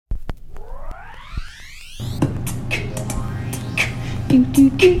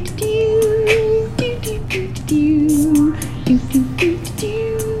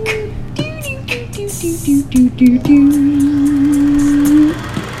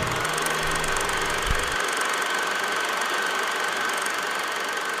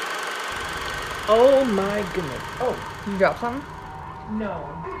Oh my goodness. Oh, You dropped something? no.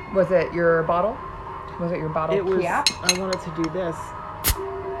 Was it your bottle? Was it your bottle It was, cap? I wanted to do this.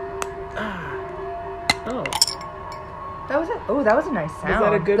 Oh, That was it. Oh, that was a nice sound.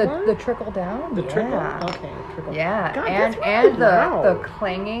 that a good one? The trickle down? the trickle? Yeah. Okay, trickle. Yeah, God, and that's really the loud.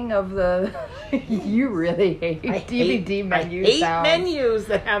 clanging of the you really hate DVD menu I hate sounds. menus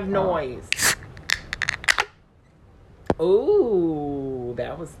that have noise. Oh,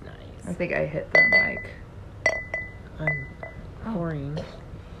 that was nice. I think I hit the mic. I'm pouring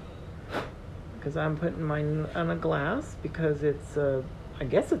because I'm putting mine on a glass because it's I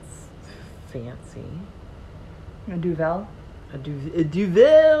guess it's fancy. A Duvel? A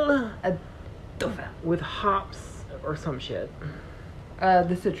Duvel A Duvel. with hops or some shit.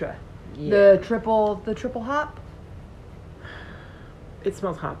 The Citra. Yeah. The triple hop. It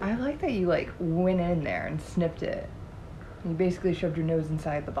smells hoppy. I like that you went in there and snipped it. You basically shoved your nose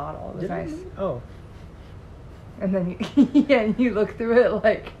inside the bottle. It was Did I? nice. Oh. And then you look through it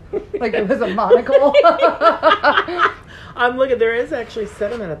like it was a monocle. I'm looking. There is actually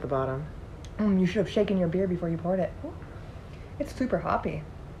sediment at the bottom. You should have shaken your beer before you poured it. It's super hoppy.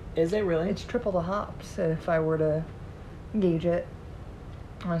 Is it really? It's triple the hops if I were to gauge it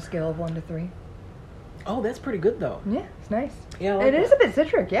on a scale of 1 to 3. Oh, that's pretty good though. Yeah, it's nice. Yeah, I like It is a bit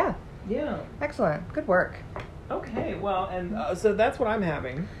citric, yeah. Yeah. Excellent. Good work. Okay. Well, and so that's what I'm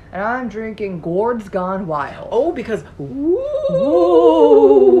having. And I'm drinking Gourd's Gone Wild. Oh, because ooh,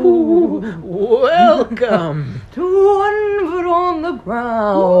 welcome To one foot on the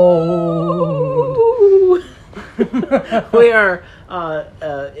ground. We are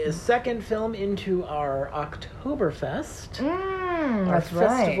a second film into our Oktoberfest. Our That's right.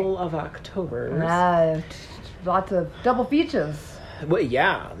 Festival of Octobers. Lots of double features. Well,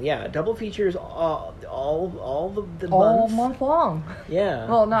 yeah, double features all the All month. month long. Yeah.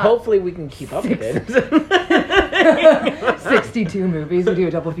 Well, not Hopefully we can keep up with it. 62 movies. We do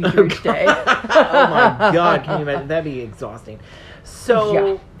a double feature each day. Oh my God! Can you imagine? That'd be exhausting.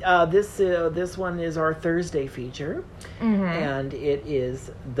 So this one is our Thursday feature, and it is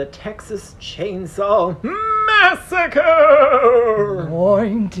the Texas Chainsaw Massacre.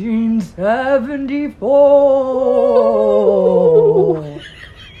 1974.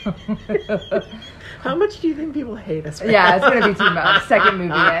 How much do you think people hate us? Yeah, it's gonna be too much. Second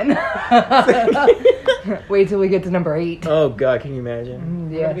movie in. Wait till we get to number 8. Oh God! Can you imagine?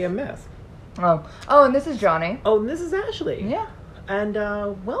 It's yes. gonna be a mess. Oh, and this is Johnny. Oh, and this is Ashley. Yeah. And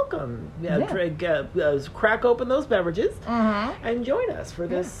welcome. Yeah. Crack open those beverages Mm-hmm. and join us for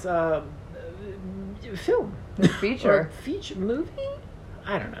this film. This feature. Or feature movie?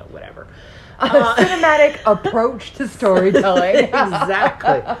 I don't know, whatever. A cinematic approach to storytelling.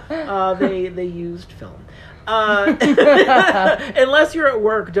 Exactly. They used film. Unless you're at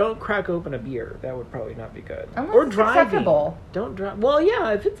work, don't crack open a beer. That would probably not be good. Unless or it's driving. acceptable. Don't drive. Well,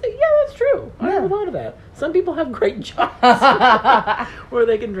 yeah, if it's that's true. I never thought of that. Some people have great jobs where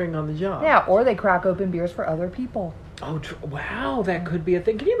they can drink on the job. Yeah, or they crack open beers for other people. Oh, wow, that could be a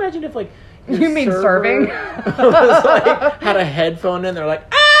thing. Can you imagine if your You mean serving? was had a headphone in, they're like,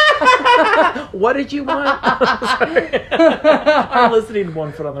 ah! What did you want? Sorry. I'm listening to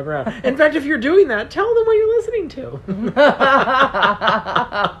One Foot on the Ground. In fact, if you're doing that, tell them what you're listening to.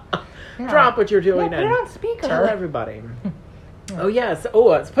 Drop what you're doing put it and on speaker. tell everybody. Oh yes. Oh,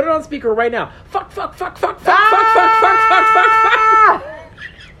 let's put it on speaker right now. Fuck.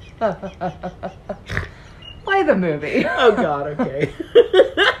 Play the movie. Oh God. Okay.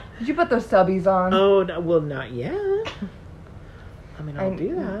 Did you put those subbies on? Oh no, well, not yet. I mean, I'll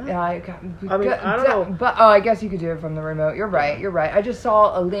do that. Yeah, I don't know. But I guess you could do it from the remote. You're right. I just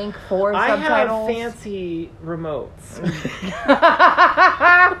saw a link for I subtitles. have fancy remotes.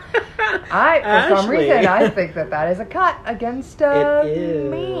 For some reason, I think that is a cut against It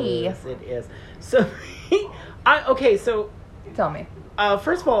is. me. It is. So, So, Tell me.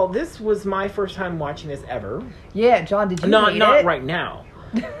 first of all, this was my first time watching this ever. Yeah, John, did you Not hate it? right now,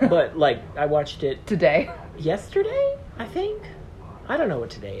 but I watched it Today. yesterday. I think. I don't know what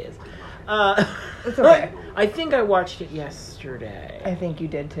today is. It's okay. I think I watched it yesterday. I think you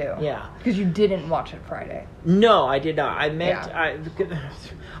did too. Yeah. Because you didn't watch it Friday. No, I did not. I meant Yeah.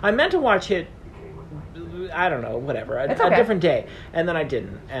 I meant to watch it. I don't know, whatever, a different day, and then I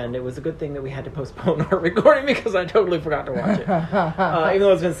didn't, and it was a good thing that we had to postpone our recording because I totally forgot to watch it, even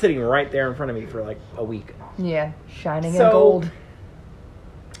though it's been sitting right there in front of me for a week. Yeah, shining in gold.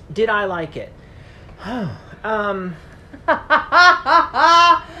 Did I like it?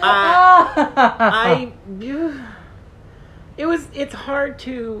 It's hard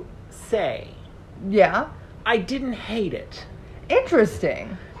to say. Yeah. I didn't hate it.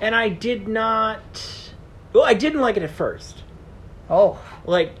 Interesting. And I didn't like it at first. Oh.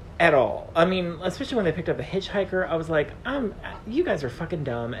 Like, at all. I mean, especially when they picked up the hitchhiker, I was like, you guys are fucking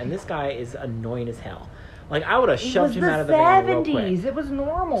dumb, and this guy is annoying as hell. Like, I would have shoved him out of the van real quick. It was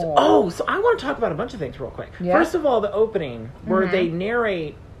normal. So I want to talk about a bunch of things real quick. Yeah? First of all, the opening, where they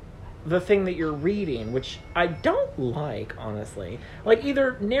narrate the thing that you're reading, which I don't like, honestly. Like,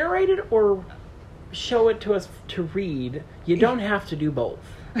 either narrate it or show it to us to read. You don't have to do both.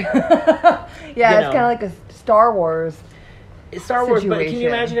 Yeah, it's kind of like a Star Wars Wars, but can you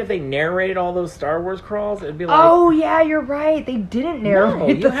imagine if they narrated all those Star Wars crawls? It'd be like, oh yeah, you're right. They didn't narrate. No,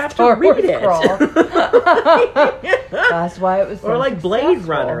 you have Star to read Wars it. Crawl. That's why it was so or like Blade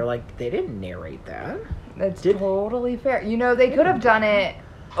successful. Runner. Like, they didn't narrate that. That's totally fair. You know, they could have done it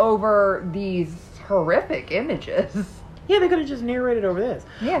over these horrific images. Yeah, they could have just narrated over this.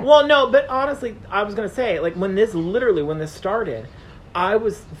 Yeah. Well, no, but honestly, I was going to say, like, when this started, I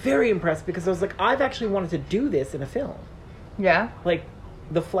was very impressed because I was like, I've actually wanted to do this in a film. Yeah. Like,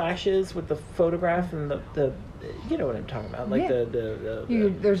 the flashes with the photograph and the you know what I'm talking about. Like, yeah.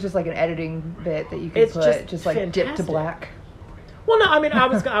 There's just like an editing bit that you can put, just like fantastic. dip to black. Well, no, I mean, I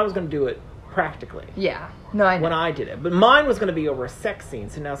was going to do it practically. Yeah. No, I know. When I did it. But mine was going to be over a sex scene,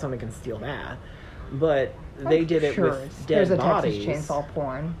 so now somebody can steal that. But they did it with dead There's bodies. There's a Texas Chainsaw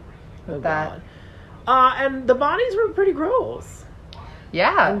porn with God. And the bodies were pretty gross.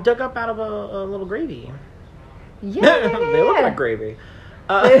 Yeah. And dug up out of a little gravy. Yeah. They look like gravy.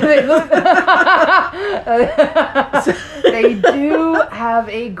 They do have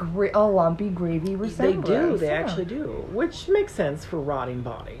a lumpy gravy resemblance. They do. They actually do. Which makes sense for rotting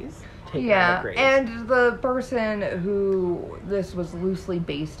bodies. Yeah, and the person who this was loosely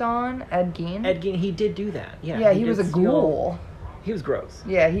based on, Ed Gein. Ed Gein, he did do that. Yeah, yeah, he was a ghoul. He was gross.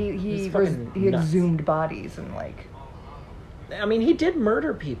 Yeah, he exhumed bodies and like. I mean, he did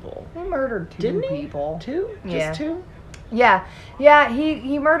murder people. He murdered two people. Two? Just two? Yeah,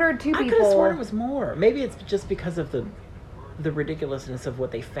 he murdered two people. I could have sworn it was more. Maybe it's just because of the ridiculousness of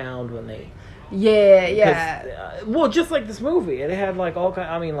what they found when they. Yeah. Well, just like this movie, it had like all kind.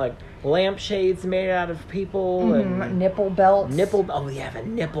 I mean, like lampshades made out of people and nipple belts. Oh yeah, the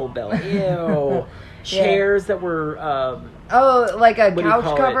nipple belt. Ew. Chairs that were. Like a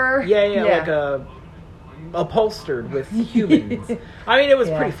couch cover. Yeah, like a upholstered with humans. I mean, it was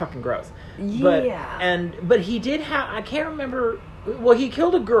pretty fucking gross. But he did have. I can't remember. Well, he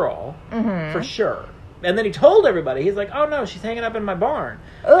killed a girl for sure. And then he told everybody, he's like, oh no, she's hanging up in my barn.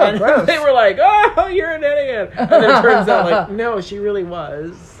 Oh, and gross. They were like, oh, you're an idiot. And then it turns out, like, no, she really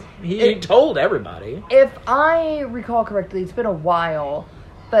was. He told everybody. If I recall correctly, it's been a while,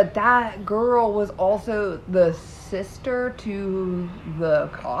 but that girl was also the sister to the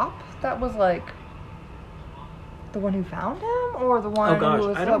cop that was like the one who found him? Or the one who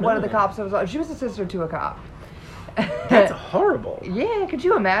was one of the cops that was... She was a sister to a cop. That's horrible. Yeah, could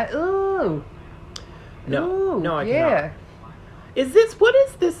you imagine? Ooh. No, I cannot. What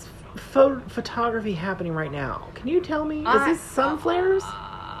is this photography happening right now? Can you tell me? Is this sun flares?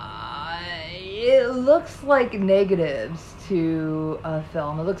 It looks like negatives to a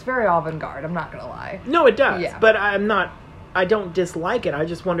film. It looks very avant-garde, I'm not going to lie. No, it does. Yeah. But I don't dislike it. I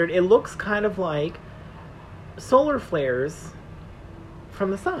just wondered, it looks kind of like solar flares from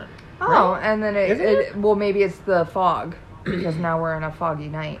the sun. Oh, right? And then well, maybe it's the fog, because now we're in a foggy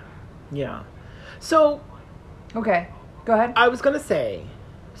night. Yeah. So, okay, go ahead. I was going to say,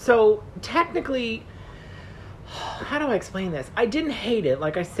 so technically, how do I explain this? I didn't hate it,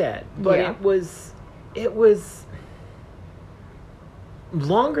 like I said, but it was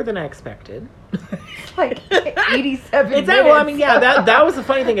longer than I expected. Like 87 minutes. Well, I mean, yeah, that was the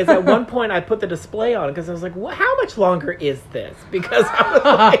funny thing is at one point I put the display on because I was like, how much longer is this? Because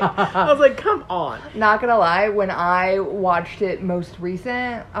I was like, come on. Not gonna lie, when I watched it most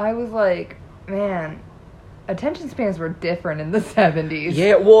recent, I was like, man, attention spans were different in the 70s.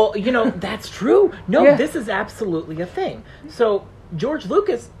 Yeah, well, that's true. No, this is absolutely a thing. So George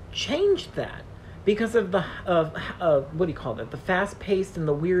Lucas changed that because of the what do you call it? The fast paced and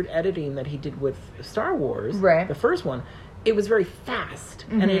the weird editing that he did with Star Wars, right? The first one, it was very fast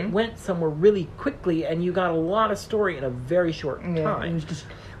and it went somewhere really quickly, and you got a lot of story in a very short time. It was just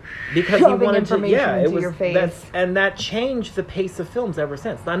because he wanted to, into your face. And that changed the pace of films ever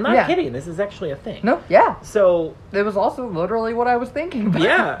since. I'm not kidding. This is actually a thing. No, yeah. So it was also literally what I was thinking about.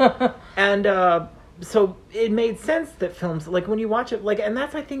 Yeah, and so it made sense that films, like, when you watch it, like, and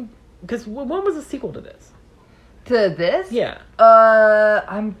that's, I think, because when was the sequel to this? To this? Yeah.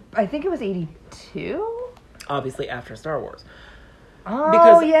 I think it was 82? Obviously after Star Wars. Oh,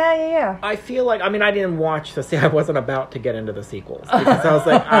 Because yeah. I feel like, I mean, I didn't watch the, I wasn't about to get into the sequels, because I was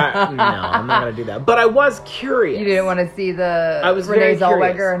like, no, I'm not going to do that. But I was curious. You didn't want to see the I was Renee very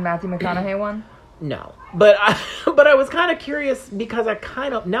curious. Zellweger and Matthew McConaughey one? No. But I was kind of curious, because I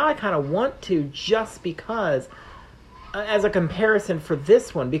kind of want to, just because, as a comparison for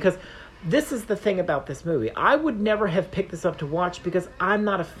this one, because this is the thing about this movie. I would never have picked this up to watch, because I'm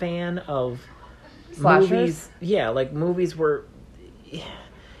not a fan of Slashers? movies. Yeah, like movies where,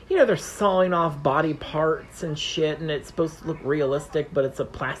 you know, they're sawing off body parts and shit, and it's supposed to look realistic, but it's a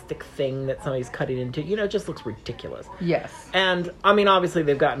plastic thing that somebody's cutting into. You know, it just looks ridiculous. Yes. And, I mean, obviously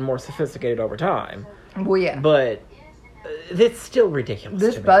they've gotten more sophisticated over time. Well, yeah. But it's still ridiculous.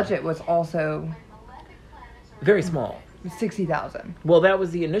 This to me. budget was also Very small. $60,000. Well, that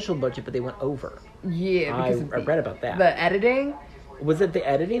was the initial budget, but they went over. Yeah, I because of read about that. the editing. Was it the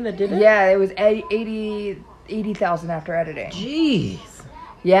editing that did it? Yeah, it was 80,000 after editing. Jeez.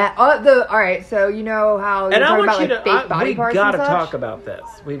 Yeah. All right. So you know how And you're I talking want about you like fake to. body We've parts got to and such? talk about this.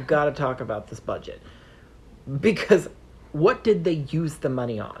 We've got to talk about this budget, because what did they use the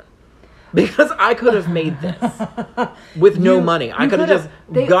money on? Because I could have made this with no money. I could have just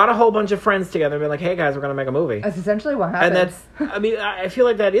got a whole bunch of friends together and been like, "Hey guys, we're gonna make a movie." That's essentially what happened. And that's. I mean, I feel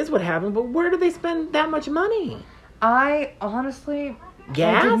like that is what happened. But where did they spend that much money? I honestly.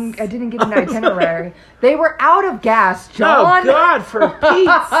 Gas? I didn't get an itinerary. They were out of gas, John. Oh God, for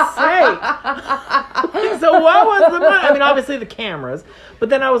Pete's sake! So what was the money? I mean, obviously the cameras, but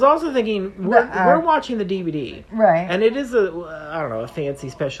then I was also thinking we're watching the DVD, Right. And it is a fancy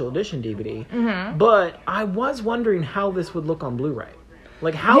special edition DVD. Mm-hmm. But I was wondering how this would look on Blu-ray.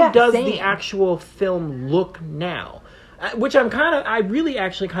 Like, how does the actual film look now? Which I really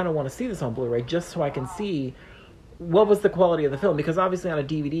actually kind of want to see this on Blu-ray, just so I can see what was the quality of the film, because obviously on a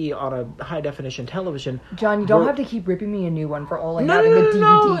DVD, on a high definition television, John, you don't have to keep ripping me a new one for only no, having no, a no, DVD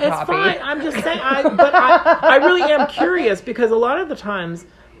no, copy. it's fine. I'm just saying, I really am curious, because a lot of the times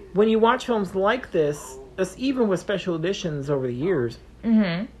when you watch films like this, even with special editions over the years,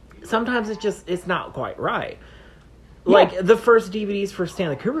 sometimes it's not quite right. Like the first DVDs for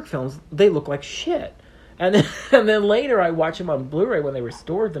Stanley Kubrick films, they look like shit. And then later I watched them on Blu-ray when they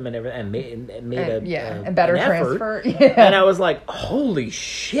restored them and everything, and made a better an effort. transfer. Yeah. And I was like, holy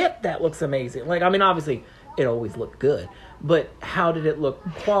shit, that looks amazing. Like, I mean, obviously it always looked good, but how did it look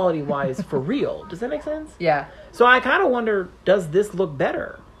quality-wise for real? Does that make sense? Yeah. So I kind of wonder, does this look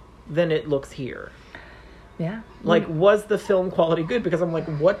better than it looks here? Yeah. Like, was the film quality good? Because I'm like,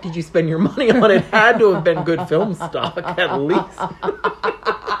 what did you spend your money on? It had to have been good film stock, at least.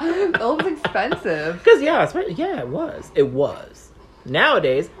 Film's expensive. Because, it was. It was.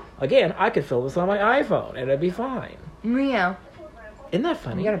 Nowadays, again, I could film this on my iPhone, and it'd be fine. Yeah. Isn't that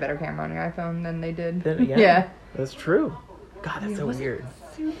funny? You got a better camera on your iPhone than they did. Yeah. That's true. God, that's so weird.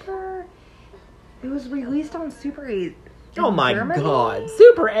 It was released on Super 8. Oh my Germany? God.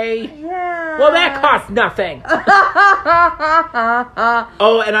 Super 8? Yeah. Well, that costs nothing.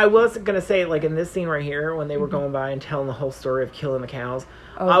 Oh, and I was going to say, like, in this scene right here, when they were going by and telling the whole story of killing the cows,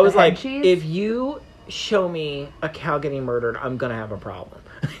 I was like, cheese? if you show me a cow getting murdered, I'm going to have a problem.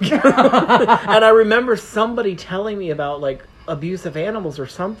 And I remember somebody telling me about, like, abuse of animals or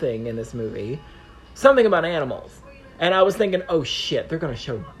something in this movie. Something about animals. And I was thinking, oh shit, they're going to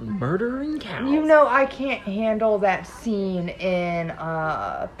show murdering cows. You know, I can't handle that scene in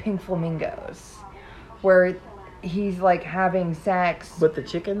Pink Flamingos where he's like having sex with the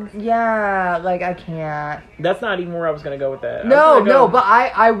chickens? Yeah, like I can't. That's not even where I was going to go with that. No, but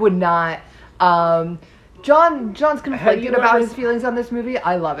I would not. John's conflicted about his feelings on this movie.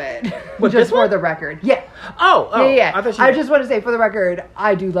 I love it. What, just this one? for the record. Yeah. Oh. Yeah. I just want to say, for the record,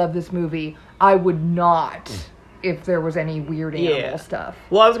 I do love this movie. I would not if there was any weird animal stuff.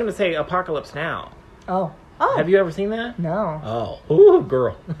 Well, I was going to say Apocalypse Now. Oh. Have you ever seen that? No. Oh. Ooh,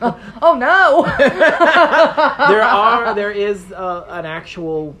 girl. Oh, no. There is an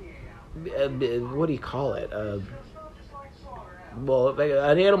actual, what do you call it? Well,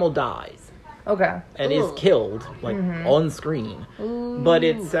 an animal dies. Okay. And is killed, like, on screen. Ooh. But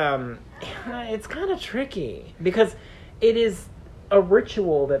it's kind of tricky, because it is a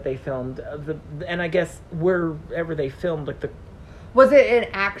ritual that they filmed, and I guess wherever they filmed, like, was it an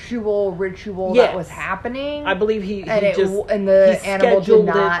actual ritual that was happening? I believe the animal did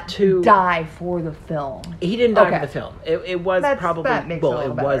not die for the film. He didn't die for the film. It was that makes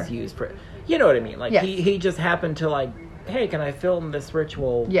it was used for, you know what I mean? Like, he just happened to, like, hey, can I film this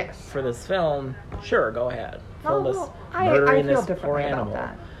ritual Yes. for this film? Sure, go ahead. Film this I murdering feel this poor differently about animal.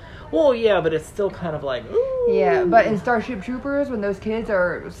 that. Well, yeah, but it's still kind of like, ooh. Yeah, but in Starship Troopers, when those kids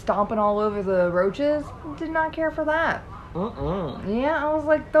are stomping all over the roaches, did not care for that. Yeah, I was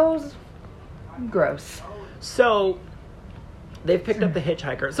like, those gross. So they've picked up the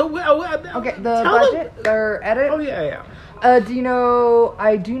hitchhiker. So Okay, the tell them- budget, their edit. Oh yeah. Do you know?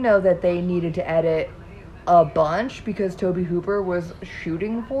 I do know that they needed to edit a bunch because Toby Hooper was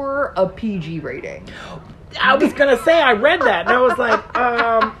shooting for a PG rating. I was gonna say I read that and I was like,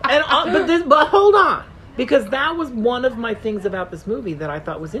 but hold on, because that was one of my things about this movie that I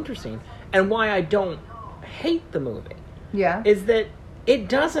thought was interesting and why I don't hate the movie Yeah. is that it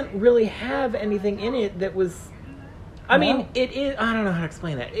doesn't really have anything in it that was. I mean, it is. I don't know how to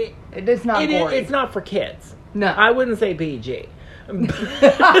explain that. It's not gory. It's not for kids. No. I wouldn't say PG.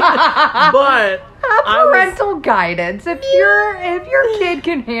 But parental guidance. If your kid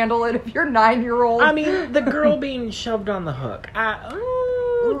can handle it, if your 9-year-old. I mean, the girl being shoved on the hook. That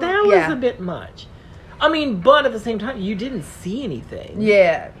was a bit much. I mean, but at the same time, you didn't see anything.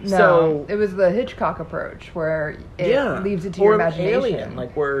 Yeah, no. So it was the Hitchcock approach where it leaves it to or your imagination. Alien,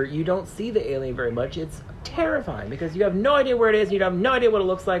 like where you don't see the alien very much. It's terrifying because you have no idea where it is. You have no idea what it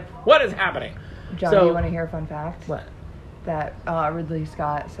looks like. What is happening? John, So- you want to hear a fun fact? What? That Ridley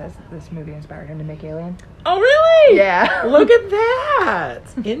Scott says that this movie inspired him to make Alien. Oh, really? Yeah. Look at that.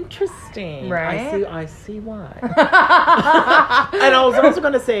 Interesting. Right? I see why. And I was also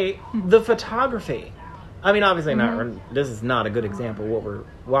going to say the photography. I mean, obviously not. This is not a good example of what we're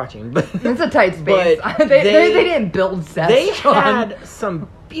watching, but It's a tight space. But they they didn't build sets. they John. had some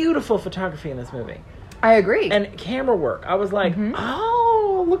beautiful photography in this movie I agree. and camera work. I was like,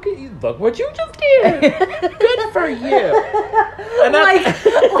 oh, look at you! Look what you just did. Good for you. And like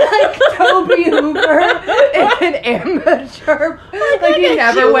Toby Hooper is an amateur. Like he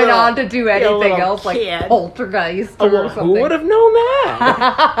never went on to do anything little else, like kid. Poltergeist Oh, or well, something. who would have known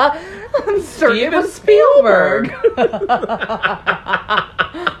that? I'm certain it Steven was Spielberg.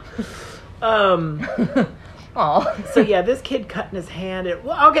 Aw. So yeah, this kid cutting his hand.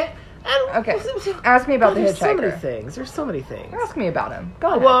 Okay. Okay. Ask me about the There's so many hitchhiker. things. There's so many things. Ask me about him. Go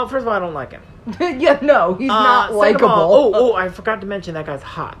ahead. Well, first of all, I don't like him. yeah, no, he's not Second of likable. all, I forgot to mention that guy's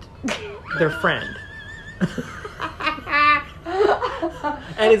hot. Their friend.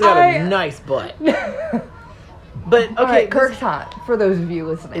 And he's got a nice butt. But okay, All right, Kirk's hot. For those of you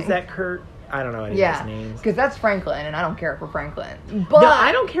listening, is that Kurt? I don't know any of his names. because that's Franklin, and I don't care for Franklin. But No,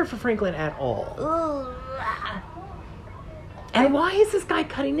 I don't care for Franklin at all. And why is this guy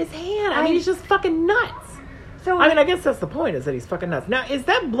cutting his hand? I mean, he's just fucking nuts. So I mean, I guess that's the point, is that he's fucking nuts. Now, is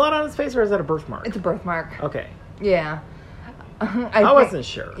that blood on his face or is that a birthmark? it's a birthmark. Okay. Yeah. I wasn't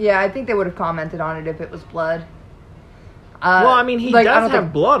sure. Yeah, I think they would have commented on it if it was blood. Well, I mean, he I does don't have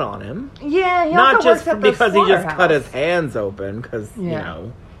think- blood on him. Yeah, he Not also just works at the because he just cut slaughterhouse. his hands open, because, you Yeah.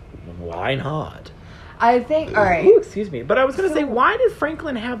 know, why not? I think. All right. Ooh, excuse me. But I was going to So- say, why did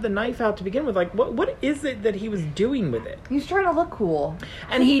Franklin have the knife out to begin with? Like, what is it that he was doing with it? He's trying to look cool.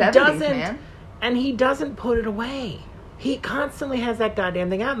 And he 70s, doesn't. man. And he doesn't put it away. He constantly has that goddamn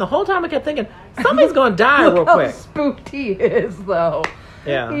thing out. And the whole time I kept thinking, somebody's going to die Look real how quick. spooked he is, though.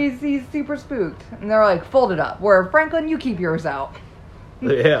 Yeah. He's super spooked, and they're like, fold it up. Where Franklin, you keep yours out.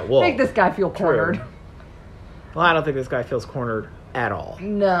 Yeah, well. Make this guy feel cornered. True. Well, I don't think this guy feels cornered at all.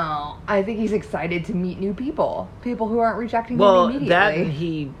 No, I think he's excited to meet new people who aren't rejecting Well, him that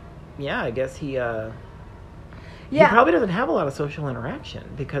immediately. I guess he yeah, probably doesn't have a lot of social interaction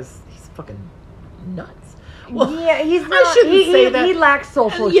because he's fucking nuts. Well, yeah, he's I not. shouldn't say He that. lacks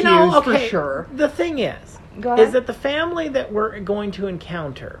social You cues know, for okay, sure. The thing is Go ahead. that the family that we're going to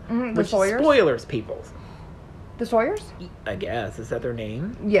encounter, The which Sawyers? spoilers, peoples, The Sawyers? I guess, is that their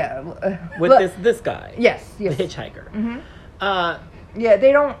name? Yeah. With look- this guy, Yes, the yes. hitchhiker. hmm Uh, Yeah,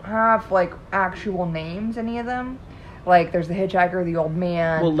 they don't have like actual names. Any of them? Like, there's the hitchhiker, the old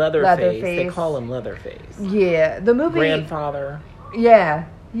man. well, Leatherface. They call him Leatherface. Yeah, the movie. Grandfather, Yeah.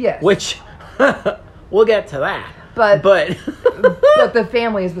 Yes. which we'll get to that. But But but the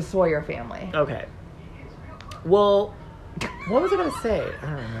family is the Sawyer family. okay. Well, what was I going to say? I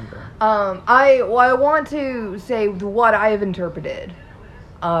don't remember. I want to say what I have interpreted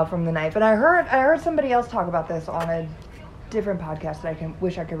from the knife, and I heard somebody else talk about this on a different podcast that I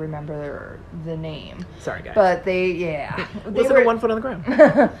wish I could remember the name. Sorry, guys. But they Listen to 1 foot on the ground.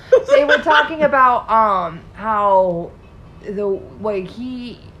 they were talking about how the way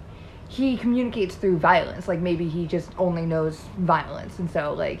he he communicates through violence. Like, maybe he just only knows violence. And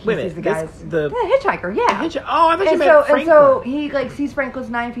so, like, he sees the guys... The hitchhiker, yeah. Oh, I thought you meant Franklin. And so, he, like, sees Franklin's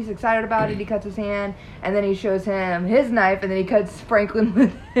knife. He's excited about it. He cuts his hand. And then he shows him his knife. And then he cuts Franklin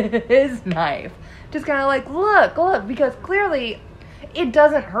with his knife. Just kind of like, look. Because clearly, it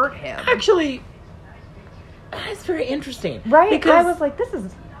doesn't hurt him. Actually, that's very interesting. Right? Because I was like, this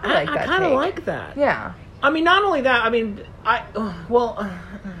is... I kind of like that. Yeah. I mean, not only that, I mean, I don't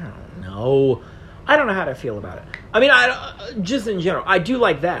know. I don't know how to feel about it. I mean, just in general, I do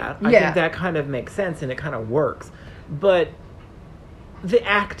like that. I think that kind of makes sense and it kind of works. But the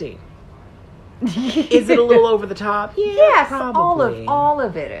acting, is it a little over the top? Yeah, yes, probably. all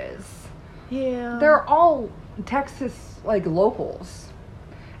of it is. Yeah. They're all Texas, like, locals.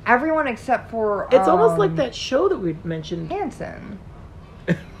 Everyone except for... It's almost like that show that we mentioned. Hanson.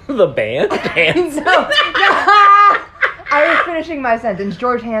 The band? Hanson? No. I was finishing my sentence.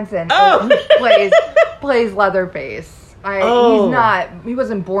 George Hanson plays Leatherface. He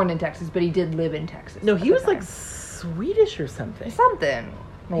wasn't born in Texas, but he did live in Texas. No, he was like Swedish or something. Something.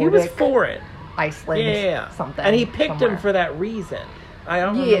 Nordic, he was foreign. Iceland, something. And he picked him for that reason. I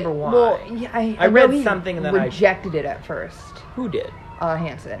don't remember why. Well, I read something and then rejected it at first. Who did?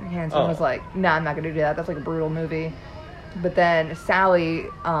 Hanson. Hanson was like, nah, I'm not going to do that. That's like a brutal movie. But then Sally,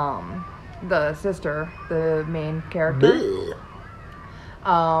 the sister, the main character,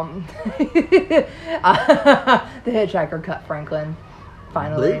 the hitchhiker cut Franklin.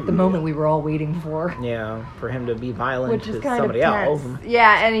 Finally, the moment we were all waiting for. Yeah, for him to be violent Which is to kind somebody of else.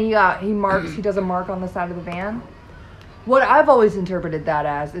 Yeah, and he does a mark on the side of the van. What I've always interpreted that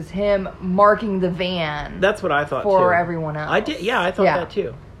as is him marking the van. That's what I thought for too. everyone else. I did. Yeah, I thought that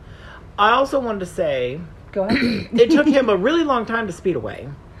too. I also wanted to say, go ahead. It took him a really long time to speed away.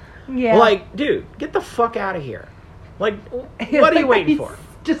 Yeah. Like, dude, get the fuck out of here. Like, what are you waiting for?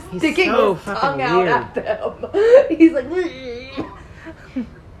 Just He's sticking so his fucking tongue out weird. at them. He's like,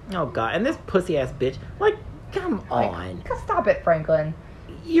 oh god, and this pussy ass bitch. Like, come on. Stop it, Franklin.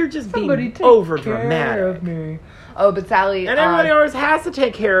 You're just Somebody being take over care dramatic. of me. Oh, but Sally... And everybody always has to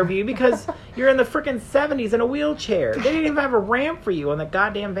take care of you because you're in the freaking 70s in a wheelchair. They didn't even have a ramp for you on the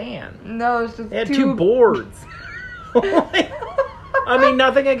goddamn van. No, it's just They had two boards. I mean,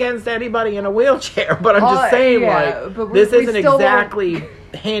 nothing against anybody in a wheelchair, but I'm just saying, this isn't exactly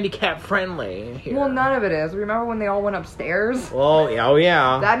handicap friendly here. Well, none of it is. Remember when they all went upstairs? Oh,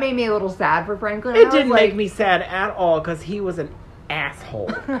 yeah. That made me a little sad for Franklin. It didn't make me sad at all because he was an asshole.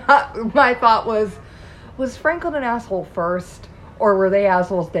 My thought was Franklin an asshole first, or were they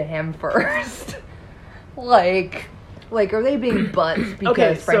assholes to him first? like, are they being butts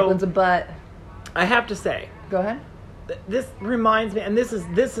because Franklin's a butt? I have to say. Go ahead. This reminds me, and this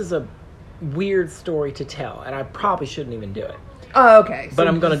is a weird story to tell, and I probably shouldn't even do it. Oh, okay. But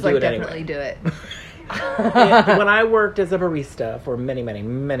I'm going to do it definitely anyway. Do it. When I worked as a barista for many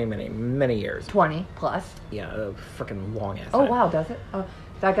years. 20 plus. Yeah, a freaking long ass. Oh wow, does it?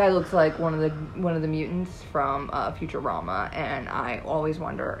 That guy looks like one of the mutants from Futurama, and I always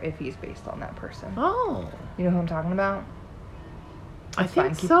wonder if he's based on that person. Oh, you know who I'm talking about? I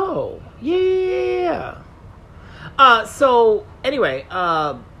think so. Yeah. So anyway,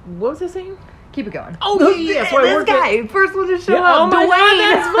 what was I saying? Keep it going. Oh yeah. So this guy, first one to show up. Oh my Dwayne.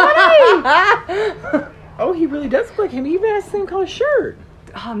 God, that's funny. Oh, he really does look like him. He even has the same color shirt.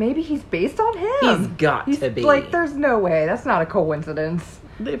 Maybe he's based on him. He's got to be. Like, there's no way. That's not a coincidence.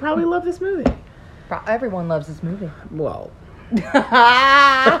 They probably love this movie. Everyone loves this movie. Well,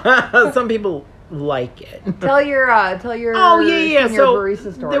 some people like it. Tell your senior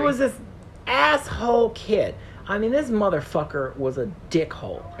barista story. There was this asshole kid. I mean, this motherfucker was a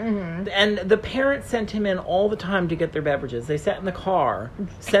dickhole. Mm-hmm. And the parents sent him in all the time to get their beverages. They sat in the car,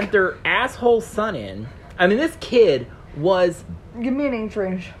 sent their asshole son in. I mean, this kid was... Give me an age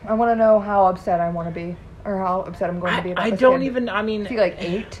range. I want to know how upset I want to be. Or how upset I'm going to be about this kid. I mean... Is he like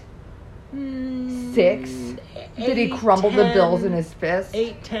 8? 6? Did he crumble 10, the bills in his fist?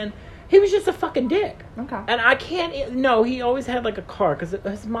 8, 10. He was just a fucking dick. Okay. And I can't... No, he always had like a car. Because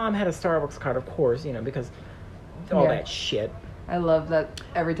his mom had a Starbucks card, of course, because... all that shit. I love that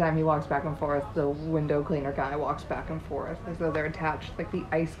every time he walks back and forth, the window cleaner guy walks back and forth as though they're attached, like the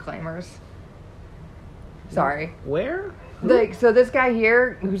ice claimers. Sorry. Where? Like, so this guy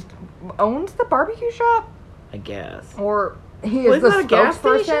here who owns the barbecue shop? I guess. Or he is the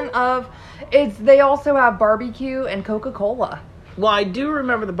spokesperson of... They also have barbecue and Coca-Cola. Well, I do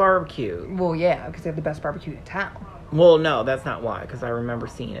remember the barbecue. Well, yeah, because they have the best barbecue in town. Well, no, that's not why, because I remember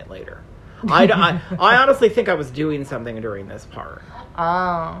seeing it later. I honestly think I was doing something during this part.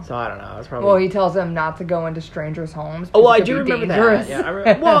 Oh. So I don't know. It's probably. Well, he tells him not to go into strangers' homes. Oh, well, I because it do could be remember dangerous. that.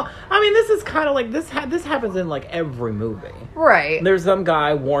 Yeah, well, I mean, this is kind of like this. This happens in like every movie. Right. There's some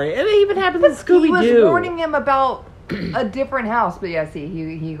guy warning, and it even happens in He Scooby was Doo. warning him about a different house, but yeah, see,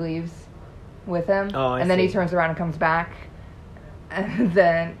 he leaves with him, Oh, I and then he see. turns around and comes back, and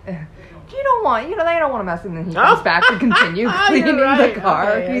then they don't want to mess with him. And he comes back to continue You're cleaning right. the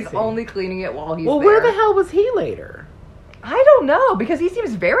car. Okay, I He's see. only cleaning it while he's Well, there. where the hell was he later? I don't know, because he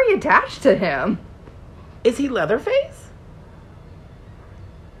seems very attached to him. Is he Leatherface?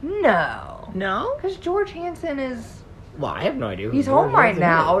 No, No. because George Hansen is Well, I have no idea. Who he's George home right Hansen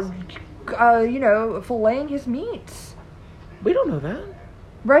now, is. filleting his meats. We don't know that.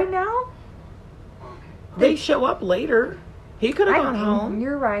 Right now, They show up later. He could have gone home.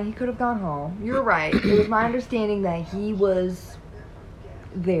 You're right. He could have gone home. You're right. It was my understanding that he was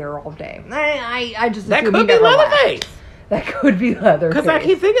there all day. I just That assumed could he be never left. Leatherface. That could be Leatherface. Because I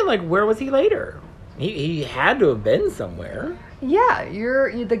keep thinking, like, where was he later? He had to have been somewhere. Yeah,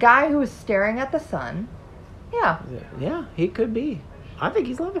 you're the guy who was staring at the sun. Yeah. Yeah, he could be. I think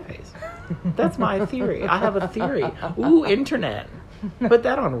he's Leatherface. That's my theory. I have a theory. Ooh, internet. Put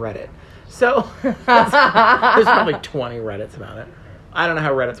that on Reddit. So, there's probably 20 Reddits about it. I don't know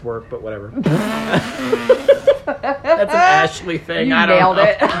how Reddits work, but whatever. That's an Ashley thing. You I don't nailed know.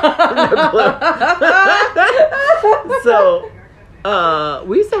 it. So,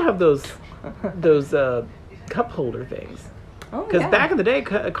 we used to have those cup holder things. Oh, Because yeah. back in the day,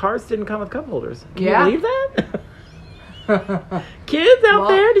 cars didn't come with cup holders. Can Yeah. you believe that? Kids out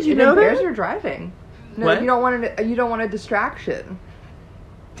there, did you know impairs that? your driving. No, What? you don't want a distraction.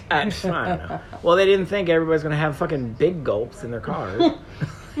 I don't know. Well, they didn't think everybody's going to have fucking big gulps in their cars.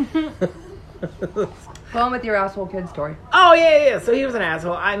 Go on with your asshole kid story. Oh, yeah. So he was an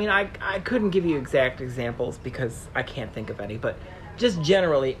asshole. I mean, I couldn't give you exact examples because I can't think of any, but just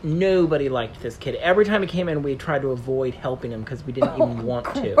generally, nobody liked this kid. Every time he came in, we tried to avoid helping him because we didn't even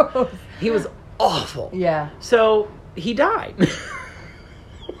want to. Gross. He was awful. Yeah. So he died.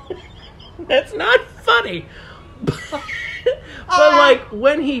 That's not funny. But like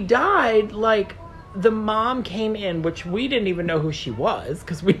when he died, like the mom came in, which we didn't even know who she was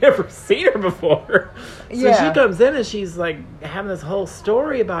because we never seen her before. So Yeah. she comes in and she's like having this whole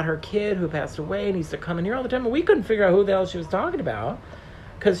story about her kid who passed away and he used to come in here all the time, and we couldn't figure out who the hell she was talking about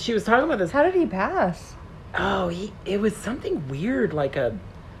because she was talking about this. How did he pass? Oh, it was something weird, like a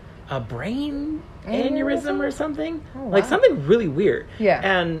brain aneurysm or something. Oh, Like wow. something really weird. Yeah.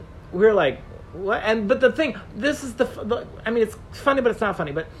 And we were like, what? But the thing, this is I mean, it's funny, but it's not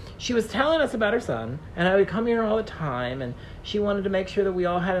funny. But she was telling us about her son, and I would come here all the time, and she wanted to make sure that we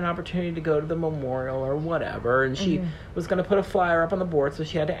all had an opportunity to go to the memorial or whatever, and she was going to put a flyer up on the board, so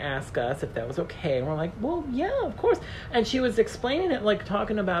she had to ask us if that was okay. And we're like, well, yeah, of course. And she was explaining it, like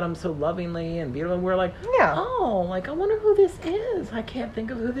talking about him so lovingly and beautiful, and we're like, Yeah. oh, like, I wonder who this is. I can't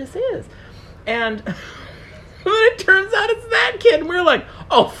think of who this is. And it turns out it's that kid, and we're like,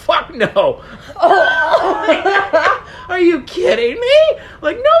 oh, fuck no. Are you kidding me?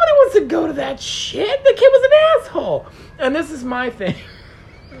 Like, nobody wants to go to that shit. The kid was an asshole. And this is my thing.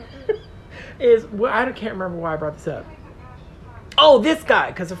 I can't remember why I brought this up. Oh, this guy,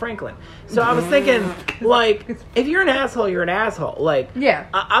 because of Franklin. So I was thinking, like, if you're an asshole, you're an asshole. Like, Yeah.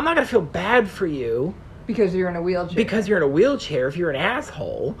 I'm not going to feel bad for you Because you're in a wheelchair. because you're in a wheelchair if you're an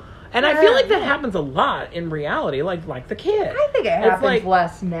asshole. And I feel like that happens a lot in reality, like the kid. I think it It's happens like,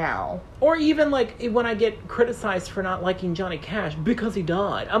 less now. or even like when I get criticized for not liking Johnny Cash because he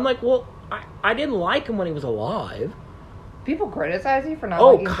died. I'm like, well, I didn't like him when he was alive. People criticize you for not Oh,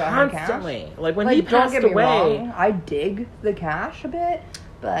 liking Johnny Cash. constantly. Like when Like, he don't passed get me away. wrong, I dig the Cash a bit,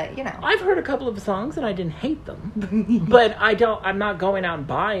 but you know. I've heard a couple of songs and I didn't hate them. But I'm not going out and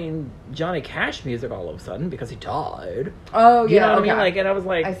buying Johnny Cash music all of a sudden because he died. Oh You yeah, know what okay. I mean? Like, and I was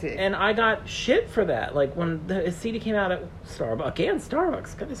like, I see. and I got shit for that. Like when his CD came out at Starbucks. Again,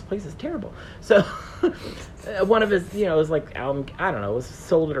 Starbucks. God, this place is terrible. So one of his, was like album. I don't know. It was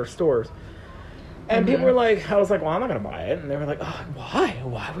sold at our stores. And people were like, I was like, well, I'm not going to buy it. And they were like, oh, why?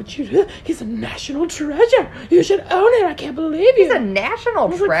 Why would you do that? He's a national treasure. You should own it. I can't believe you. He's a national I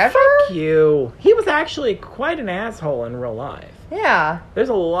was like, treasure. fuck you. He was actually quite an asshole in real life. Yeah. There's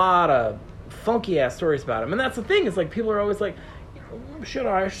a lot of funky ass stories about him. And that's the thing, is like people are always like, should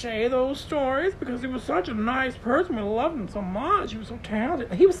I say those stories? Because he was such a nice person. We loved him so much. He was so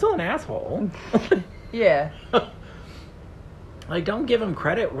talented. He was still an asshole. Yeah. Like, don't give him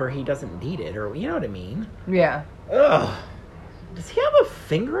credit where he doesn't need it, or you know what I mean? Yeah. Ugh. Does he have a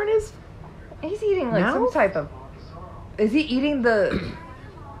finger in his... He's eating like Mouth? some type of. Is he eating the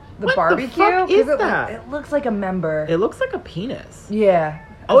the What the barbecue. fuck 'Cause is it, that? It looks like a member. It looks like a penis. Yeah.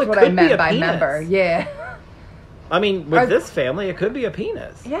 Oh, That's it what could I be meant a by penis. member. Yeah. I mean, with Are- this family, it could be a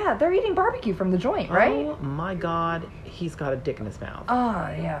penis. Yeah, they're eating barbecue from the joint, right? Oh my god, he's got a dick in his mouth. Oh,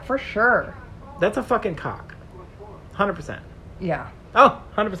 yeah, for sure. That's a fucking cock. 100%. Yeah. Oh,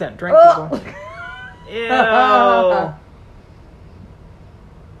 100%. Drink, Ugh. people. Ew.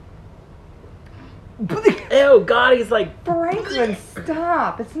 Ew, God, he's like... Franklin,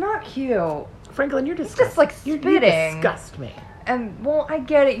 stop. It's not cute. Franklin, you're just, disgusting. like, You spitting. disgust me. And, well, I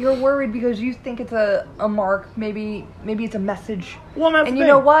get it. You're worried because you think it's a mark. Maybe it's a message. Well, that's And the you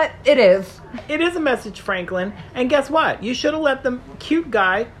thing. know what? It is. It is a message, Franklin. And guess what? You should have let the cute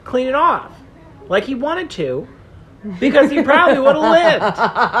guy clean it off. Like he wanted to. Because he probably would have lived.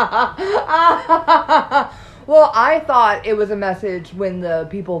 Well, I thought it was a message when the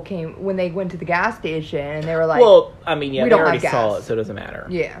people came, when they went to the gas station and they were like, Well, I mean, yeah, we they don't already have saw gas. it, so it doesn't matter.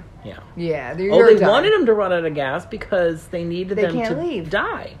 yeah, Yeah. yeah. Oh, You're they done. wanted him to run out of gas because they needed They them can't to leave.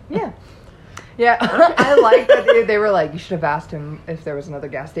 die. Yeah. Yeah, I like that they were like, you should have asked him if there was another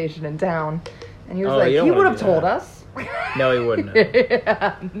gas station in town. And he was Oh, like, you don't he wanna would have do told that. us. No, he wouldn't have.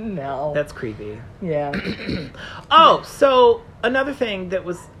 Yeah, no. That's creepy. Yeah. Oh, so another thing that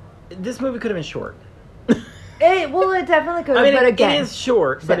was... This movie could have been short. It definitely could have, I mean, but it again. is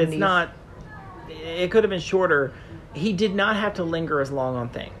short, but it's 70s. not... It could have been shorter. He did not have to linger as long on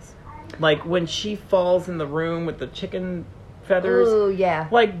things. Like, when she falls in the room with the chicken feathers... Ooh, yeah.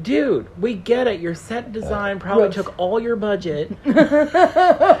 Like, dude, we get it. Your set design probably Gross. took all your budget,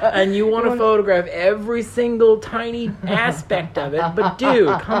 and you want to photograph every single tiny aspect of it. But,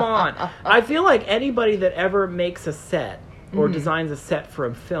 dude, come on. I feel like anybody that ever makes a set or designs a set for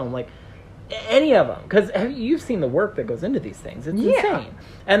a film, like any of them, because you've seen the work that goes into these things. It's Yeah. insane.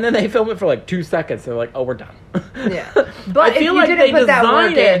 And then they film it for like 2 seconds. They're like, oh, we're done. Yeah. But I feel if you like didn't they put that work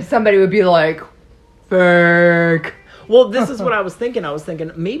design in, it. somebody would be like, fake. Well, this is what I was thinking. I was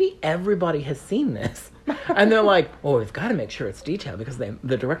thinking maybe everybody has seen this. And they're like, oh, we've got to make sure it's detailed because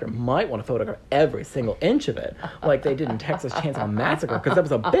the director might want to photograph every single inch of it, like they did in Texas Chainsaw Massacre, because that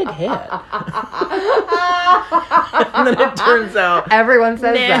was a big hit. And then it turns out... Everyone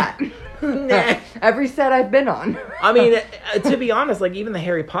says Nah. that. Nah. Every set I've been on. I mean, to be honest, like even the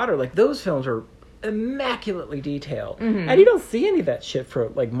Harry Potter, like those films are immaculately detailed. And you don't see any of that shit for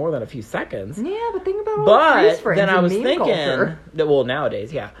like more than a few seconds. Yeah, but think about all the freeze But frames then I in was meme thinking, culture. that, well,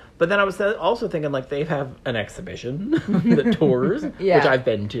 nowadays, yeah. But then I was also thinking, like, they have an exhibition that tours, Yeah. which I've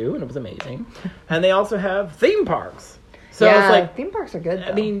been to, and it was amazing. And they also have theme parks. So yeah, it's like, theme parks are good. I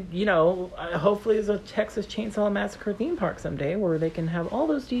Though. mean, you know, hopefully there's a Texas Chainsaw Massacre theme park someday where they can have all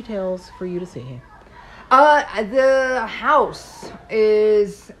those details for you to see. The house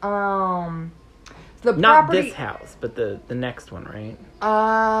is the Not property. this house, but the next one, right?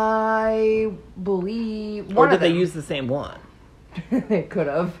 I believe. Or One did of they them. use the same one? They could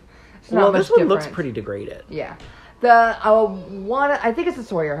have. Well, this one looks pretty degraded. Yeah. The one. I think it's the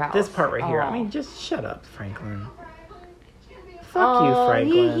Sawyer house. This part right here. I Oh. mean, just shut up, Franklin. Fuck you, Oh,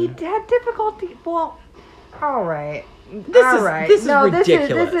 Franklin. He had difficulty. Well, all right. This all is- right. this is no,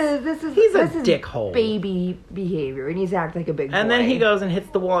 ridiculous. This is He's a this is dickhole. Baby behavior, and he's acting like a big boy. And then he goes and hits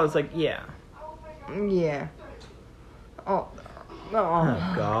the wall. It's like, yeah. Yeah. Oh.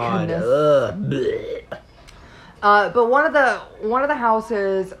 Oh God. goodness. Ugh. Blech. But one of the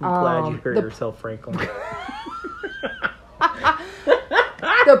houses. I'm glad you hurt yourself, Franklin.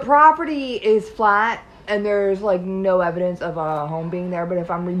 The property is flat, and there's like no evidence of a home being there. But if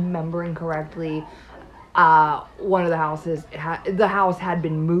I'm remembering correctly, one of the houses, the house had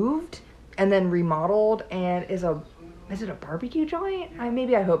been moved and then remodeled, and is it a barbecue joint?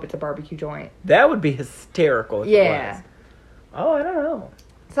 Maybe I hope it's a barbecue joint. That would be hysterical if it Yeah. was. Oh, I don't know.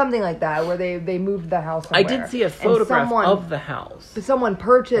 Something like that, where they moved the house I somewhere. did see a And photograph of the house. Someone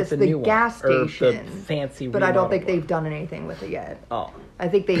purchased Like the new one, gas or the station, fancy but I don't think remodeled they've done anything with it yet. one. Oh. I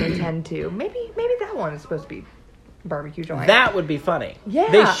think they intend to. Maybe that one is supposed to be barbecue joint. That would be funny.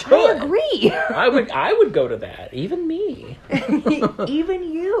 Yeah, They should. I agree. I would go to that. Even me.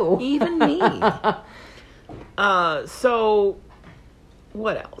 Even you. Even me. So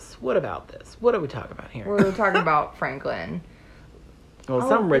what else? What about this? What are we talking about here? We're talking about Franklin. Well, Oh,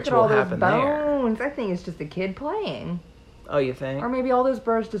 some look at ritual all those happened there. bones. I think it's just a kid playing. Oh, you think? Or maybe all those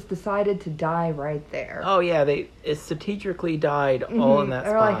birds just decided to die right there. Oh yeah, they strategically died all in that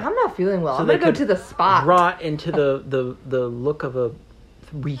They're spot. like, I'm not feeling well. So I'm they gonna go could to the spot. Rot into the look of a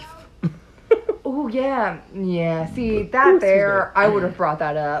wreath. Oh yeah, yeah. See Excuse that there, me. I would have brought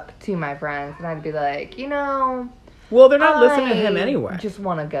that up to my friends, and I'd be like, Well, they're not listening to him I anyway. Just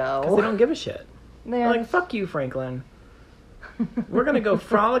want to Because go. they don't give a shit. They're They're like, fuck you, Franklin. We're going to go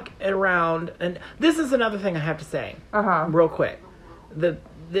frolic around. And this is another thing I have to say. Real quick. The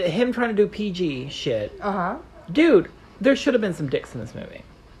him trying to do PG shit. Dude, there should have been some dicks in this movie.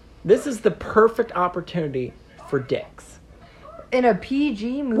 This is the perfect opportunity for dicks. In a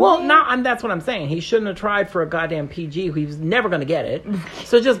PG movie? Well, that's what I'm saying. He shouldn't have tried for a goddamn PG. He was never going to get it.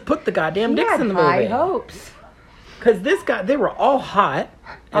 So just put the goddamn dicks in the movie. High hopes. Because this guy, they were all hot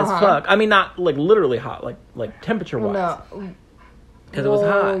as fuck. I mean, not like literally hot, like temperature-wise. No. Because it was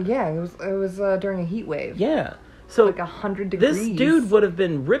hot. Yeah, it was during a heat wave. Yeah. So like 100 degrees. This dude would have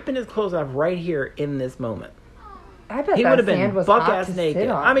been ripping his clothes off right here in this moment. I bet he would have been buck ass naked.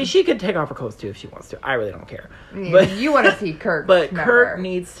 I mean, she could take off her clothes too if she wants to. I really don't care. Yeah, but you want to see Kirk. But Kirk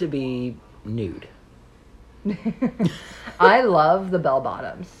needs to be nude. I love the bell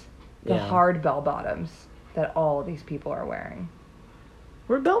bottoms, the Yeah. hard bell bottoms that all these people are wearing.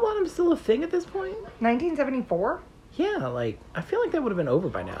 Were bell bottoms still a thing at this point? 1974. Yeah, like I feel like that would have been over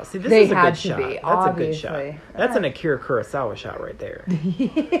by now. See, this They is a had good to shot. be, That's obviously. a good shot. That's an Akira Kurosawa shot right there.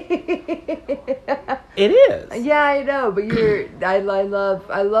 It is. Yeah, I know, but I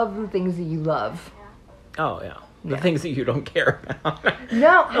love the things that you love. Oh yeah, the things that you don't care about.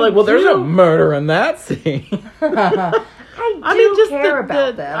 No, like, well, there's no murder in that scene. I do care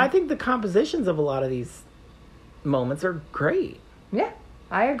about them. I think the compositions of a lot of these moments are great. Yeah,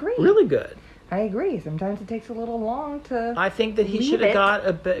 I agree. Really good. I agree. Sometimes it takes a little long to. I think that he should have got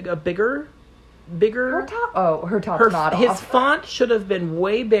a bigger. Her top. Oh, her top's not his off. font should have been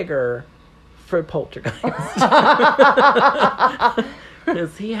way bigger for Poltergeist.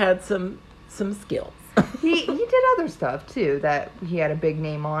 Because he had some skills. He did other stuff too that he had a big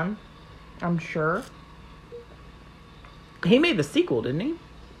name on. I'm sure. He made the sequel, didn't he?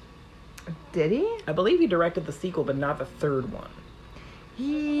 Did he? I believe he directed the sequel, but not the third one.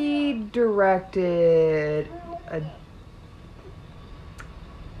 He directed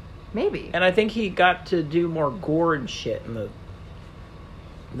maybe. And I think he got to do more gore and shit in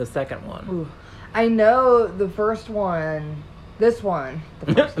the second one. Ooh. I know the first one. This one.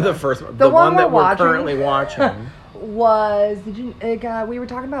 The first one. The one that we're we're currently watching. We were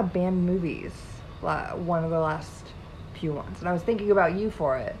talking about banned movies one of the last few ones, and I was thinking about you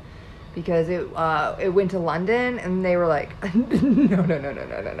for it because it went to London and they were like,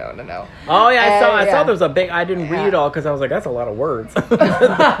 no. Oh yeah, I saw there was a big. I didn't read it all because I was like, that's a lot of words.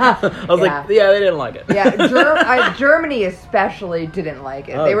 I was like, yeah, they didn't like it. Yeah, Germany especially didn't like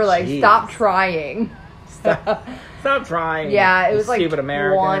it. They were like, geez. stop trying. Stop trying. Yeah, it was like stupid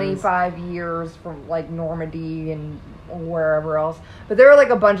Americans. 25 years from like Normandy and wherever else. But there were like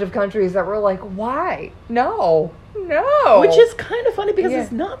a bunch of countries that were like, why? No. Which is kind of funny because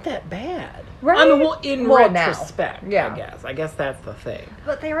it's not that bad. Right? I mean, in retrospect, now. I guess that's the thing.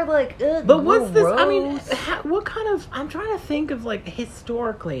 But they were like, ugh, but what's this? I mean, gross. what kind of? I'm trying to think of like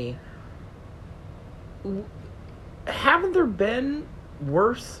historically. Haven't there been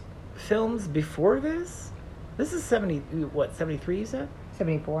worse films before this? This is 73 you said?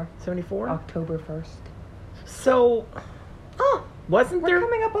 74. 74? October 1st. So, wasn't there? We're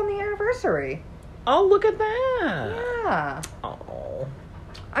coming up on the anniversary. Oh, look at that. Yeah. Oh.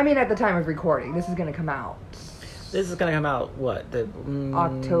 I mean, at the time of recording, this is going to come out. This is going to come out, what?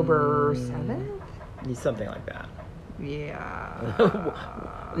 October 7th? Something like that. Yeah.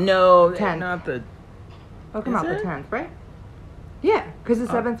 No, 10th. not the... It'll come out the 10th, right? Yeah, because the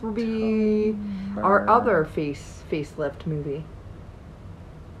 7th will be our other facelift movie.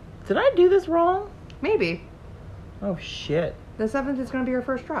 Did I do this wrong? Maybe. Oh, shit. The 7th is going to be our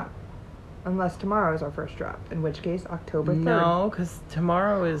first drop. Unless tomorrow is our first drop. In which case, October 3rd. No, because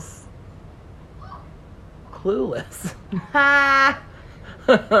tomorrow is... Clueless.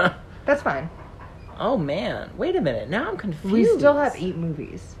 That's fine. Oh, man. Wait a minute. Now I'm confused. We still have 8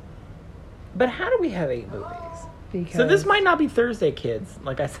 movies. But how do we have 8 movies? Because So this might not be Thursday, kids,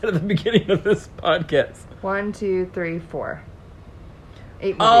 like I said at the beginning of this podcast. 1, 2, 3, 4. 8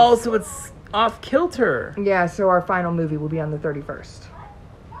 movies. Oh, so it's off kilter. Yeah, so our final movie will be on the 31st.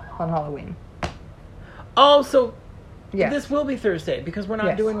 On Halloween. Oh, so Yes. this will be Thursday because we're not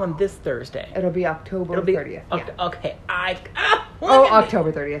Yes. doing one this Thursday. It'll be October 30th. Okay. Yeah. Okay.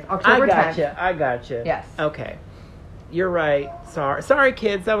 October 30th. October 10th. I gotcha. Yes. Okay. You're right. Sorry,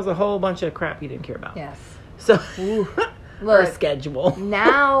 kids. That was a whole bunch of crap you didn't care about. Yes. So, our Look, schedule.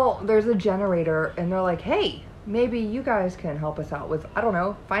 now there's a generator, and they're like, hey, maybe you guys can help us out with, I don't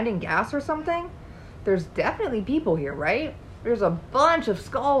know, finding gas or something? There's definitely people here, right? There's a bunch of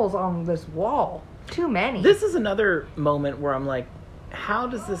skulls on this wall. Too many. This is another moment where I'm like, how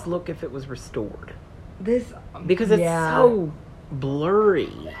does this look if it was restored? Because it's so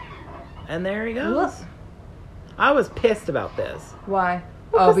blurry. And there he goes. Look. I was pissed about this. Why?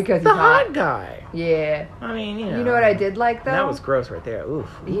 Well, Oh, because the he's hot. hot guy. Yeah. I mean, You know what I did like, though? That was gross right there. Oof.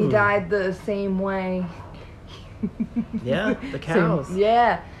 He Ooh. died the same way. Yeah, the cows.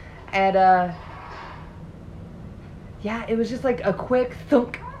 Yeah. And, yeah, it was just like a quick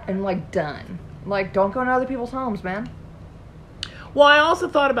thunk and, like, done. Like, don't go into other people's homes, man. Well, I also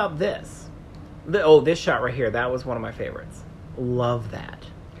thought about this. This shot right here. That was one of my favorites. Love that.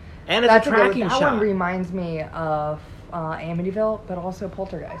 And it's That's a tracking that shot. one reminds me of Amityville, but also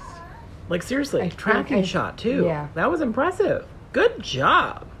Poltergeist. Like, seriously, I tracking think shot, too. yeah. That was impressive. Good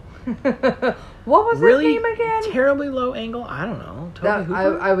job. What was Really his name again? terribly low angle? I don't know. Toby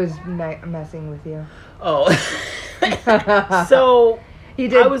Hooper? I was messing with you. Oh. So, He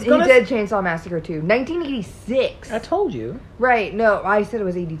did. I was gonna- He did Chainsaw Massacre too. 1986. I told you. Right. No, I said it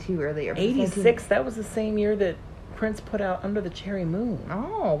was 82 earlier. but it's 86, that was the same year that Prince put out Under the Cherry Moon.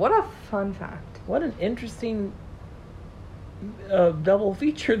 19 Oh, what a fun fact. What an interesting double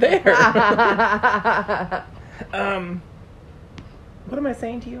feature there. What am I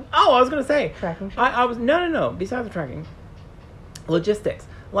saying to you? Oh, I was going to say. Tracking shot? I was, no. Besides the tracking. Logistics.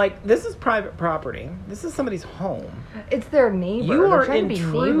 Like, this is private property. This is somebody's home. It's their neighbor. You They're are trying to be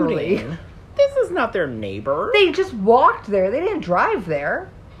neighborly. intruding. This is not their neighbor. They just walked there. They didn't drive there.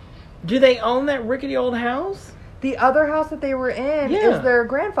 Do they own that rickety old house? The other house that they were in Yeah. is their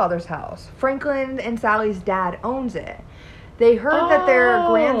grandfather's house. Franklin and Sally's dad owns it. They heard that their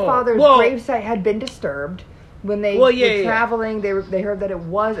Oh. grandfather's Well- gravesite had been disturbed. When they Well, were yeah. traveling, they heard that it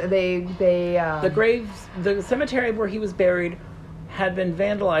was The cemetery where he was buried had been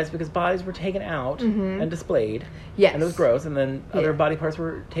vandalized because bodies were taken out Mhm. and displayed. Yes. And it was gross, and then Yeah. other body parts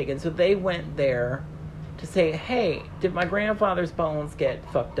were taken. So they went there to say, hey, did my grandfather's bones get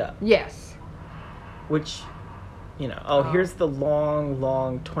fucked up? Yes. Which, here's the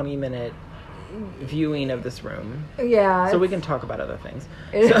long 20-minute viewing of this room. Yeah. So we can talk about other things.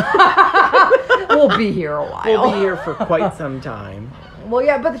 We'll be here a while. We'll be here for quite some time. Well,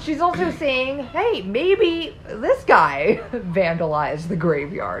 yeah, but she's also saying, hey, maybe this guy vandalized the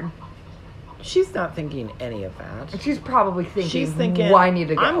graveyard. She's not thinking any of that. She's probably thinking, She's thinking, well, I need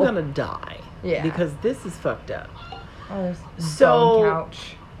to go. I'm going to die. Yeah. Because this is fucked up. Oh, this So- bum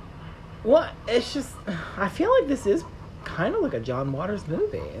couch. What? It's just, I feel like this is kind of like a John Waters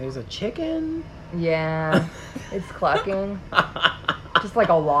movie. There's a chicken. Yeah. It's clucking. Just like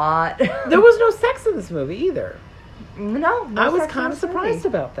a lot. There was no sex in this movie either. No I was sex in kind of this surprised movie.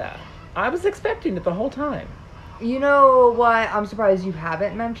 about that. I was expecting it the whole time. You know what I'm surprised you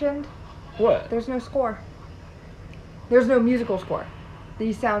haven't mentioned? What? There's no score. There's no musical score.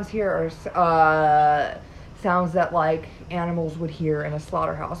 These sounds here are sounds that like animals would hear in a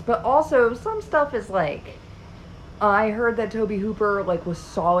slaughterhouse. But also some stuff is like I heard that Toby Hooper like was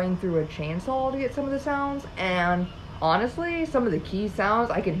sawing through a chainsaw to get some of the sounds, and honestly, some of the key sounds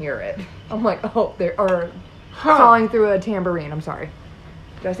I can hear it. I'm like, oh, they are sawing through a tambourine. I'm sorry.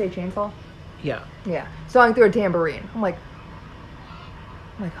 Did I say chainsaw? Yeah. Yeah, sawing through a tambourine. I'm like,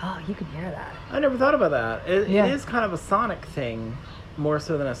 oh, you can hear that. I never thought about that. Yeah. It is kind of a sonic thing more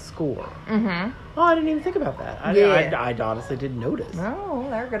so than a score. Mm-hmm. Oh, I didn't even think about that. Yeah. I honestly didn't notice. No,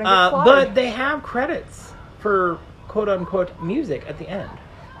 they're gonna get slaughtered. But they have credits for quote-unquote music at the end.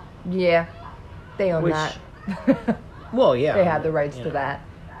 Yeah, they own Which- that. Well, yeah. They had the rights you to know. that.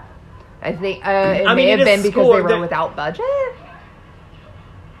 I think it I may mean, have it been is because scored they were that- without budget.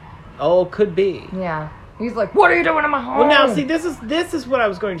 Oh, could be. Yeah, he's like, "What are you doing in my home?" Well, now see, this is what I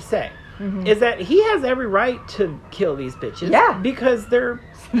was going to say. Mhm. Is that he has every right to kill these bitches? Yeah. because they're.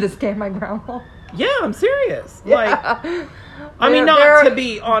 the stand my ground law. Yeah, I'm serious. Yeah. Like, I mean, not to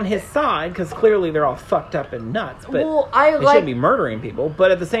be on his side because clearly they're all fucked up and nuts. But Well, I they like. shouldn't be murdering people. But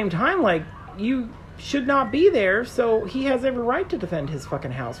at the same time, like you should not be there. So he has every right to defend his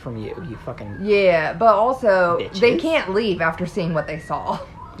fucking house from you. You fucking. Yeah, but also they Bitches. can't leave after seeing what they saw.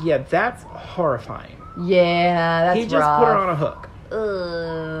 Yeah, that's horrifying. Yeah, that's He just put her on a hook.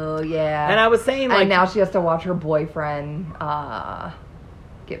 Oh yeah. And I was saying, like, and now she has to watch her boyfriend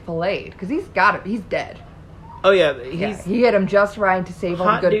get filleted because he's got it. He's dead. oh yeah, Yeah, he's he hit him just right to save all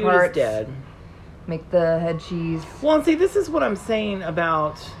the hot good dude parts. is dead. Make the head cheese. Well, and see, this is what I'm saying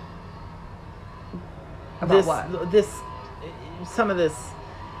about About what? some of this,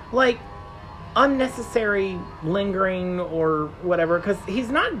 like, unnecessary lingering or whatever, because he's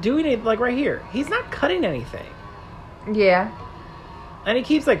not doing it, like, right here. He's not cutting anything. Yeah, And he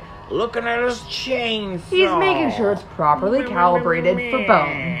keeps, like, looking at his chainsaw. he's making sure it's properly calibrated for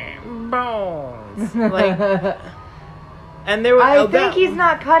bone. Bones. Like, And there was, I think he's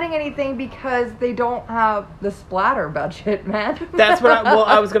not cutting anything because they don't have the splatter budget, man. That's what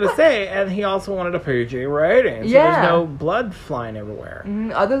I was going to say. And he also wanted a PG rating. So there's no blood flying everywhere.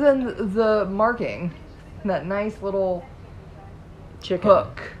 Other than the marking. That nice little Chicken.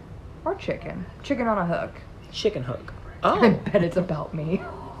 hook. Or chicken. Chicken on a hook. Chicken hook. I Oh. bet it's about me.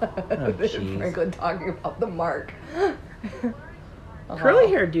 jeez. Franklin talking about the mark. Curly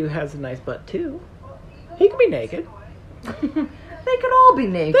hair dude has a nice butt, too. He could be naked. They could all be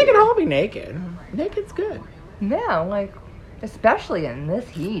naked. They could all be naked. Naked's good. Yeah, like, especially in this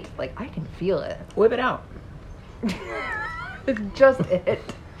heat. Like, I can feel it. Whip it out. It's just it.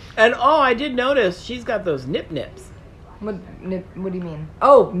 And I did notice she's got those nips. What do you mean?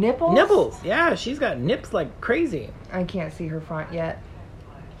 Oh, nipples? Nipples. Yeah, she's got nips like crazy. I can't see her front yet.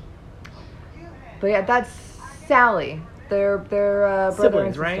 But yeah, that's Sally. They're brother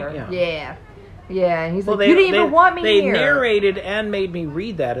Siblings, and sister. right? Yeah. Yeah, and he's Well, like, you didn't even want me they here. narrated and made me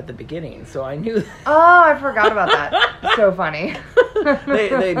read that at the beginning, so I knew. Oh, I forgot about that. So funny.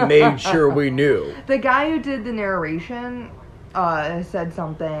 they made sure we knew. The guy who did the narration said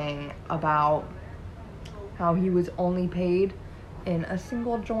something about how he was only paid in a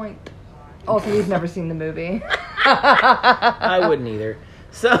single joint. Also, he's never seen the movie. I wouldn't either.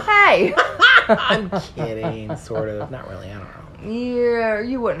 So Hey! I'm kidding, sort of. Not really. I don't know. Yeah,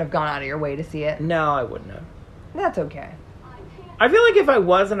 you wouldn't have gone out of your way to see it. No, I wouldn't have. That's okay. I feel like if I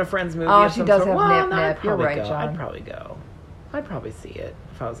was in a friend's movie, Oh, of she some does sort, have well, nip no, I'd nip. You're probably right, go. John. I'd probably go. I'd probably see it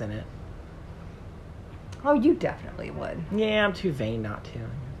if I was in it. Oh, you definitely would. Yeah, I'm too vain not to.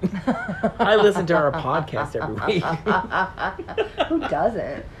 I listen to our podcast every week. Who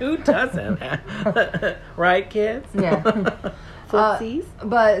doesn't? Who doesn't? Right, kids? Yeah. Footsies?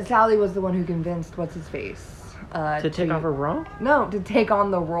 But Sally was the one who convinced what's-his-face To take off her role? No, to take on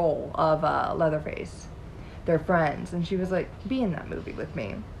the role of Leatherface. They're friends, and she was like, "Be in that movie with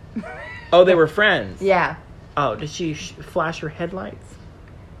me." Oh, they were friends? Yeah. Oh, did she flash her headlights?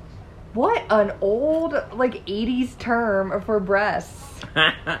 What an old, like, 80s term for breasts.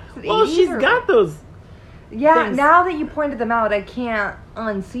 Well, she's got those. Yeah, things. now that you pointed them out, I can't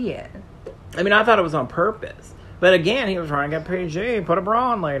unsee it. I mean, I thought it was on purpose. But again, he was trying to get PG. Put a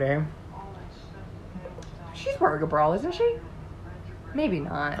bra on, lady. She's wearing a bra, isn't she? Maybe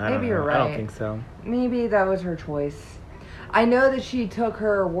not. I don't Maybe you're know. right. I don't think so. Maybe that was her choice. I know that she took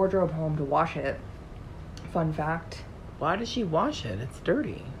her wardrobe home to wash it. Fun fact. Why does she wash it? It's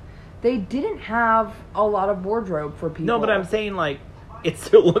dirty. They didn't have a lot of wardrobe for people. No, but I'm saying, like, it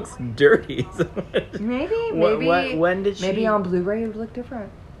still looks dirty. Maybe. When did she... Maybe on Blu-ray it would look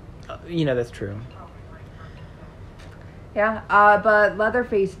different. That's true. Yeah, but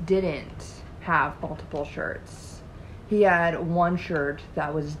Leatherface didn't have multiple shirts. He had one shirt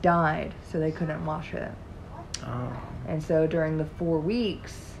that was dyed, so they couldn't wash it. Oh. And so during the 4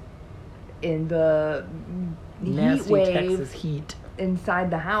 weeks, in the Nasty heat wave Texas heat. inside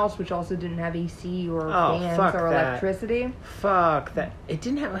the house, which also didn't have AC or Oh, fans fuck or that. electricity. Fuck that. It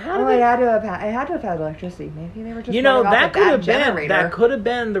didn't have... How Oh, did it they... had to have had electricity. Maybe they were just You know, running off that of could have generator. been... That could have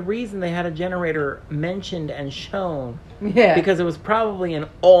been the reason they had a generator mentioned and shown. Yeah. Because it was probably in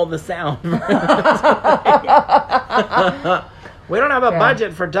all the sound. We don't have a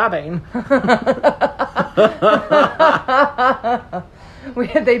budget for dubbing.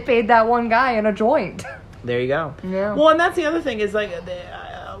 They paid that one guy in a joint. There you go. Yeah. Well, and that's the other thing is, like,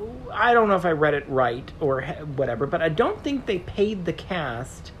 I don't know if I read it right or whatever, but I don't think they paid the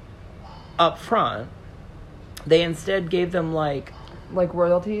cast up front. They instead gave them, like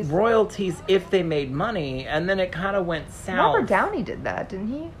royalties if they made money, and then it kind of went south. Robert Downey did that, didn't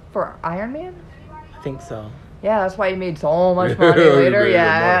he? For Iron Man? I think so. Yeah, that's why he made so much money later.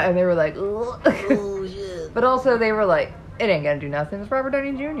 Yeah, and they were like, oh, shit. But also they were like, it ain't gonna do nothing. It's Robert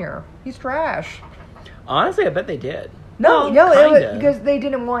Downey Jr. He's trash. Honestly, I bet they did. No, it kinda. was because they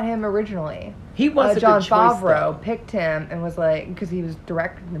didn't want him originally. He was a John good choice, Favreau though. picked him and was like, because he was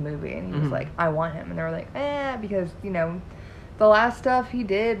directing the movie, and he was Mhm. like, I want him. And they were like, because, the last stuff he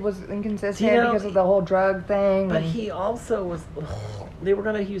did was inconsistent because of the whole drug thing. But and- he also was... they were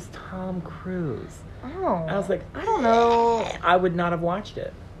going to use Tom Cruise. Oh. I was like, I don't know. I would not have watched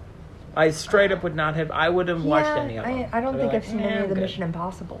it. I straight up would not have. I wouldn't have watched any of them. I don't I'd be think like, I've seen "Yeah, any I'm of the good." Mission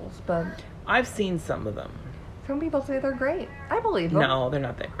Impossibles, but I've seen some of them. some people say they're great. I believe them. No, they're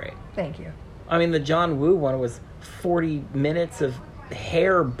not that great. Thank you. I mean, the John Woo one was 40 minutes of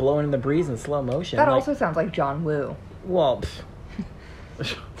hair blowing in the breeze in slow motion. That also sounds like John Woo. Well,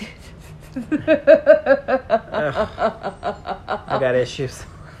 I got issues.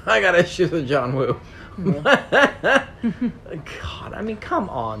 I got issues with John Woo. God, I mean, come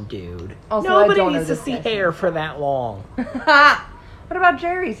on, dude. Also, Nobody needs to see hair for that long. What about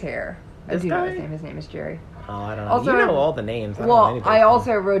Jerry's hair? I do know his name. His name is Jerry. Oh, I don't know. Also, you know all the names. I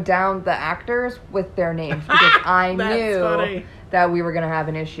also wrote down the actors with their names because I knew that we were going to have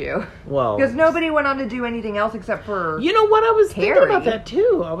an issue. Well, because nobody went on to do anything else except for You know what? I was Harry. thinking about that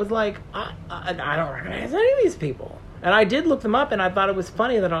too. I was like, I don't recognize any of these people. And I did look them up, and I thought it was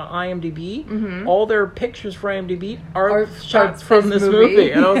funny that on IMDb, all their pictures for IMDb are shots from this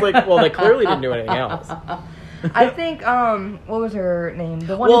movie. And I was like, well, they clearly didn't do anything else. I think, what was her name?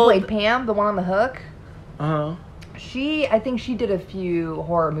 The one who played Pam, the one on the hook. Uh-huh. I think she did a few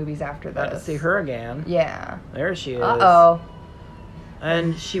horror movies after Got to this. see her again. Yeah. There she is. Uh-oh.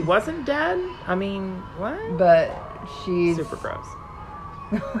 And she wasn't dead? I mean, what? But she's... Super gross.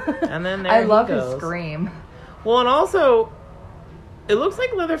 And then there I he love goes. his scream. Well, and also, it looks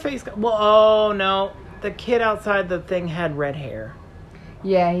like Leatherface... Well, oh, no. The kid outside the thing had red hair.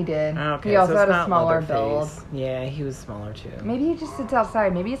 Yeah, he did. Okay, He also so had it's a not smaller build. Leatherface. Yeah, he was smaller, too. Maybe he just sits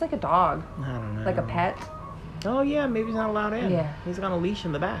outside. Maybe he's like a dog. I don't know. Like a pet. Oh, yeah, maybe he's not allowed in. Yeah. He's got a leash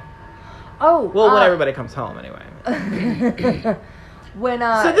in the back. Oh. Well, when everybody comes home, anyway. When,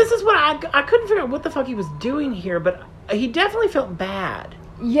 So this is what I couldn't figure out what the fuck he was doing here, but he definitely felt bad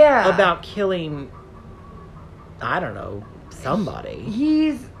yeah. about killing, I don't know,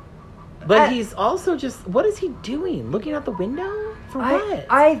 somebody. But he's also just, what is he doing? Looking out the window? For what?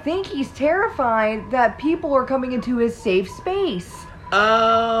 I think he's terrified that people are coming into his safe space.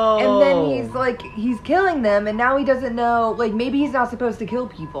 Oh. And then he's killing them, and now he doesn't know, maybe he's not supposed to kill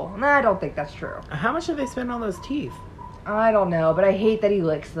people. And I don't think that's true. How much did they spend on those teeth? I don't know, but I hate that he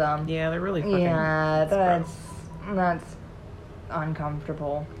licks them. Yeah, they're really fucking... Yeah, that's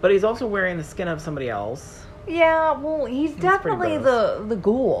uncomfortable. But he's also wearing the skin of somebody else. Yeah, well, he's definitely the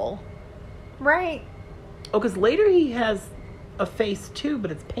ghoul. Right? Oh, because later he has a face too, but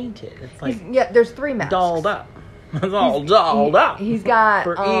it's painted. It's like... there's 3 masks. Dolled up. It's all dolled up. He's got...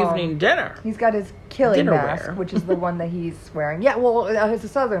 For evening dinner. He's got his killing Dinner mask, wear. which is the one that he's wearing. Yeah, well, it's a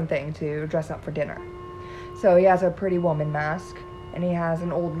southern thing to dress up for dinner. So he has a pretty woman mask, and he has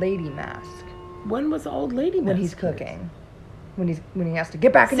an old lady mask. When was the old lady mask? When he's cooking. When he has to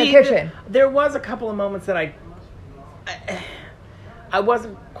get back in the kitchen. There was a couple of moments that I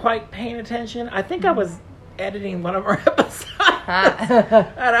wasn't quite paying attention. I think I was editing one of our episodes.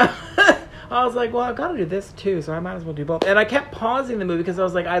 And I was like, well, I've got to do this too, so I might as well do both. And I kept pausing the movie because I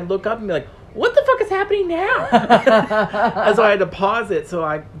was like, I'd look up and be like, what the fuck is happening now? And so I had to pause it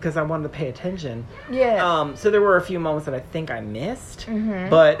because I wanted to pay attention. Yeah. So there were a few moments that I think I missed,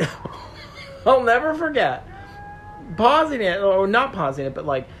 but I'll never forget pausing it, or not pausing it, but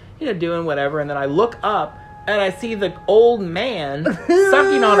doing whatever. And then I look up and I see the old man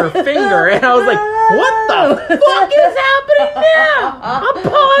sucking on her finger, and I was like, what the fuck is happening now? I'm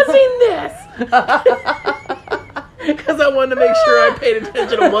pausing this. Because I wanted to make sure I paid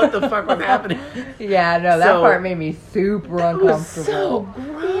attention to what the fuck was happening. Yeah, no, that part made me super uncomfortable. Was so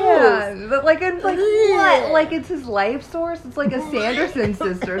gross. Yeah, but what? Like it's his life source? It's like a Sanderson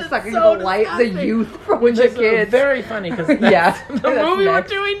sister sucking the youth from Which the is kids. very funny because the movie we're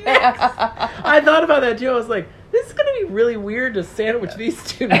doing next. I thought about that too. I was like, this is going to be really weird to sandwich these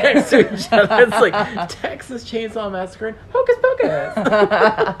two next to each other. It's like Texas Chainsaw Massacre and Hocus Pocus.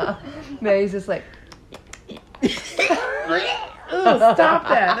 No, he's just like... Ugh, stop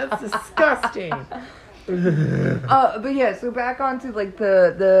that. That's disgusting. But yeah, so back onto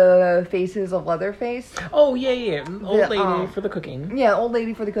the faces of Leatherface. Oh yeah, old lady for the cooking. Yeah, old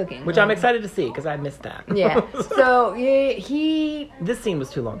lady for the cooking, which I'm excited to see because I missed that. Yeah. So he. This scene was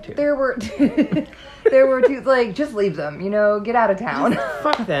too long too. There were two. Just leave them. Get out of town.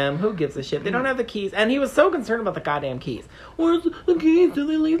 Fuck them. Who gives a shit? They don't have the keys, and he was so concerned about the goddamn keys. Where's the keys? Did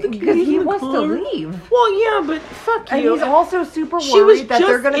they leave the keys? Because he wants to leave. Well, yeah, but fuck you. And he's also super worried that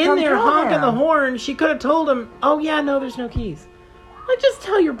they're going to come in there honking him. the horn. She could have told him, oh yeah, no, there's no keys. Just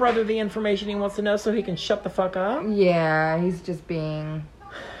tell your brother the information he wants to know so he can shut the fuck up. Yeah, he's just being...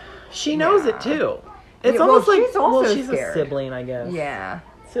 She knows it too. It's almost she's scared. A sibling, I guess. Yeah.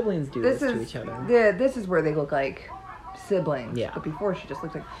 Siblings do this to each other. This is where they look like siblings. Yeah. But before she looks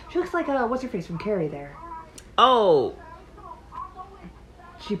like what's her face from Carrie there. Oh.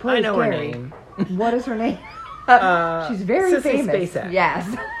 She plays I know Carrie. her name. What is her name? She's very Sissy famous. Spacek. Yes.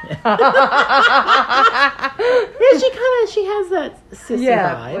 Yeah, she has that sissy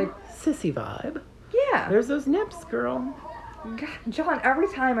vibe. Sissy vibe. Yeah. There's those nips, girl. God, John, every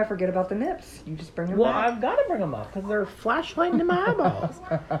time I forget about the nips, you just bring them back. Well, I've got to bring them up because they're flashlighting in my eyeballs.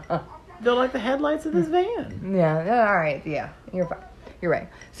 They're like the headlights of this van. Yeah, all right. Yeah, you're fine. You're right.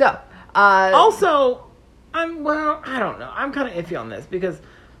 So, Also, I don't know. I'm kind of iffy on this because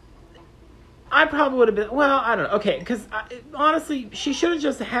I probably would have been, I don't know. Okay, because honestly, she should have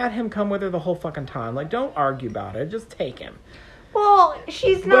just had him come with her the whole fucking time. Like, don't argue about it. Just take him. Well,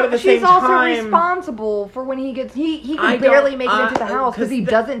 she's not. She's also responsible for when he gets. He can barely make it into the house because he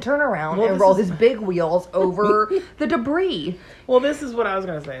doesn't turn around and roll his big wheels over the debris. Well, this is what I was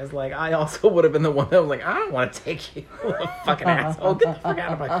gonna say. Is like I also would have been the one that was like, I don't want to take you, you fucking asshole. Get the fuck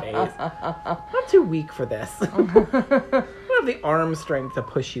out of my face. I'm too weak for this. I don't have the arm strength to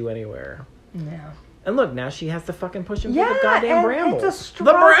push you anywhere. Yeah. And look, now she has to fucking push him through the goddamn brambles. It's a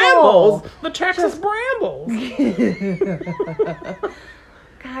struggle. The brambles! The Texas brambles!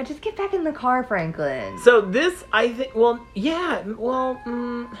 God, just get back in the car, Franklin. So this, I think, I'm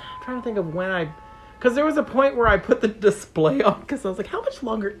trying to think of when because there was a point where I put the display on, because I was like, how much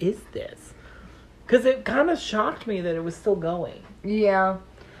longer is this? Because it kind of shocked me that it was still going. Yeah.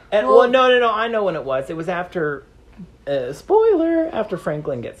 And, no, I know when it was. It was after, spoiler, after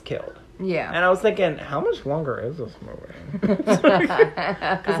Franklin gets killed. Yeah. And I was thinking, how much longer is this movie?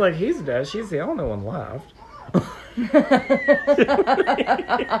 Because, like, he's dead. She's the only one left.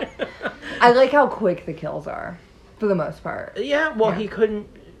 I like how quick the kills are, for the most part. Yeah, well, he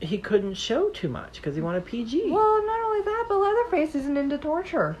couldn't show too much because he wanted PG. Well, not only that, but Leatherface isn't into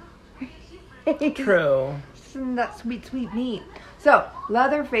torture. True. Isn't that sweet, sweet meat? So,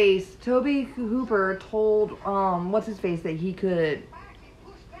 Leatherface, Toby Hooper told, what's-his-face that he could...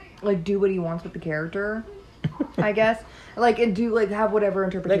 like, do what he wants with the character, I guess. Like, and do, like, have whatever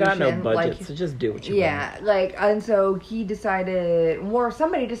interpretation. They got no budget, so just do what you want. Yeah, like, and so he decided, or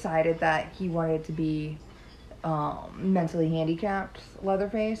somebody decided that he wanted to be mentally handicapped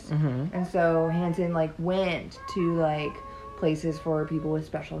Leatherface. Mm-hmm. And so Hansen, like, went to, like, places for people with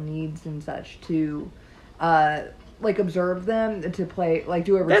special needs and such to, like, observe them, to play, like,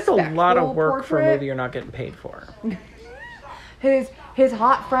 do a respectful That's a lot of work portrait. for a movie you're not getting paid for. His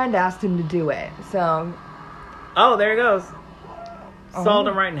hot friend asked him to do it, so... Oh, there he goes. Sawed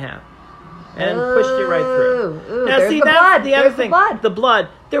him right in half. And pushed it right through. Ooh, now, there's see, the that's blood. the other There's thing. The blood,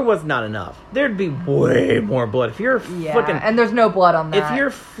 there was not enough. There'd be way more blood. If you're flicking... and there's no blood on that. If you're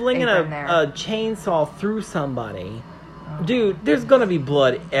flinging a chainsaw through somebody, dude, there's going to be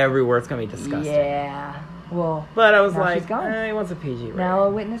blood everywhere. It's going to be disgusting. Yeah. Well, but I was now like, she's gone. He wants a PG rating. Now a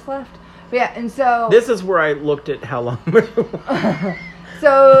witness left. But yeah, and so... This is where I looked at how long...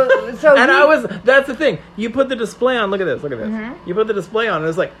 That's the thing. You put the display on, look at this. Mm-hmm. You put the display on, and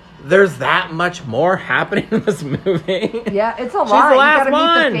it's like, there's that much more happening in this movie. Yeah, it's a lot. She's the last you gotta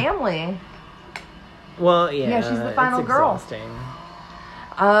one. meet the family. Well, yeah. Yeah, she's the final girl. Exhausting.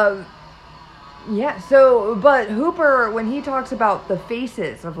 Yeah, so, but Hooper, when he talks about the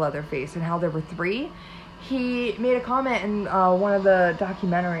faces of Leatherface and how there were 3, he made a comment in one of the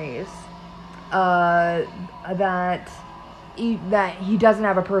documentaries that he doesn't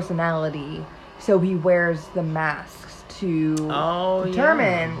have a personality, so he wears the masks to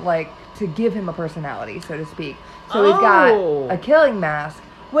determine, like, to give him a personality, so to speak. So he's got a killing mask,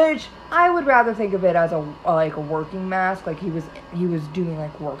 which I would rather think of it as a working mask, like he was doing,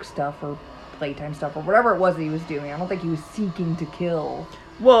 like, work stuff or playtime stuff or whatever it was that he was doing. I don't think he was seeking to kill.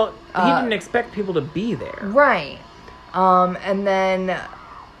 Well, he didn't expect people to be there. Right. And then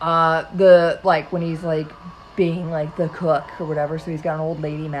when he's, like, being, like, the cook or whatever, so he's got an old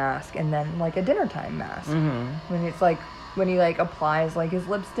lady mask and then, like, a dinner time mask. Mm-hmm. When it's, like, when he, like, applies, like, his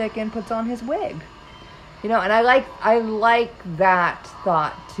lipstick and puts on his wig. You know, and I like that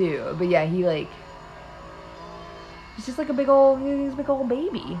thought, too. But, yeah, he's just like he's a big old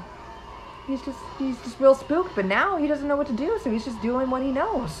baby. He's just real spooked, but now he doesn't know what to do, so he's just doing what he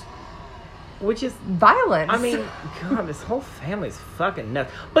knows. Which is violence. I mean, God, this whole family's fucking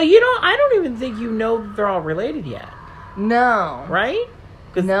nuts. But I don't even think they're all related yet. No. Right?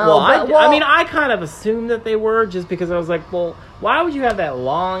 No. I mean, I kind of assumed that they were, just because I was like, well, why would you have that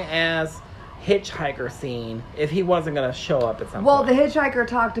long ass hitchhiker scene if he wasn't going to show up at some point? Well, the hitchhiker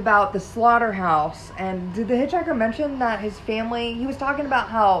talked about the slaughterhouse, and did the hitchhiker mention that his family, he was talking about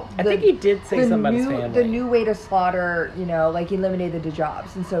how I think he did say something about his family. The new way to slaughter, like, eliminated the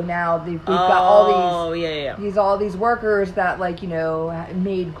jobs, and so now we've got all these all these workers that, like,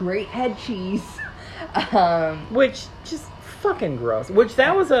 made great head cheese. Which just fucking gross. Which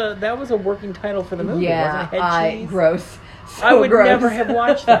that was a working title for the movie, wasn't it? Head cheese? Gross. So I would gross. never have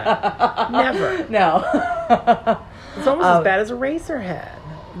watched that. Never. No. It's almost as bad as Eraserhead.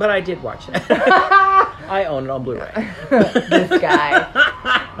 But I did watch it. I own it on Blu-ray. This guy.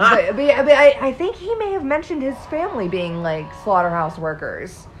 But I think he may have mentioned his family being, like, slaughterhouse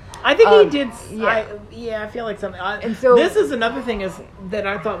workers. I think he did. Yeah. I feel like something. And so- this is another thing is that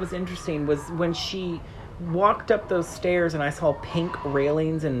I thought was interesting was when she walked up those stairs and I saw pink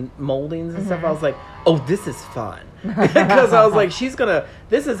railings and moldings and stuff. I was like, oh, this is fun. Because I was like,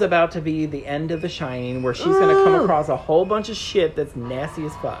 this is about to be the end of The Shining where she's going to come across a whole bunch of shit that's nasty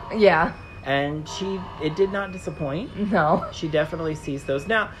as fuck. Yeah. And it did not disappoint. No. She definitely sees those.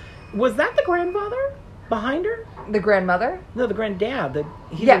 Now, was that the grandfather behind her? The grandmother? No, the granddad.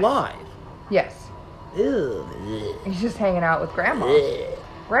 He's Yes. alive. Yes. Ew. He's just hanging out with grandma.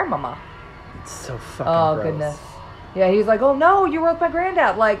 Grandmama. It's so fucking Oh, gross. goodness. Yeah, he's like, oh no, you were with my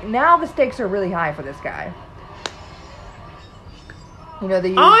granddad. Like, now the stakes are really high for this guy. You know,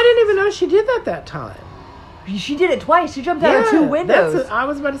 they Oh, I didn't even know she did that time. She did it twice. She jumped out of 2 windows. I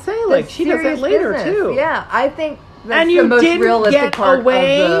was about to say, like, That's she does that serious later, business. too. Yeah, I think that's And the you most didn't realistic get part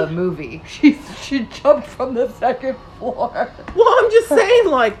away? of the movie. She jumped from the 2nd floor. Well, I'm just saying,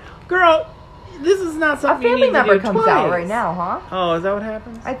 like, girl, this is not A something you family need to member do comes twice. out right now, huh? Oh, is that what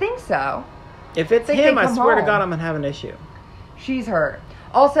happens? I think so. If it's think him, they I come swear to home. God, I'm gonna have an issue. She's hurt.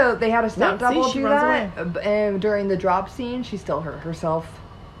 Also, they had a stunt No, see, double she do runs that, and during the drop scene, she still hurt herself.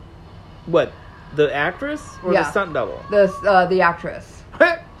 What? The actress or Yeah. the stunt double? The actress.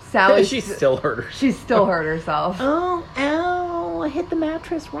 Sally. She still hurt her. She still hurt herself. Oh, ow! I hit the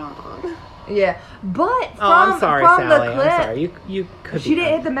mattress wrong. Yeah, but from, Oh, I'm sorry, from Sally. the clip, I'm sorry. You could. she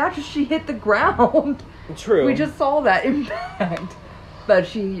didn't hit the mattress. She hit the ground. True. We just saw that impact, but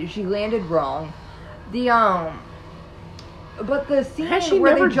she landed wrong. But the scene Has she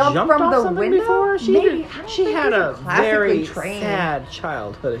where never they jumped jumped from off the something window before? She maybe, did. I don't She think had these a are classically very trained. sad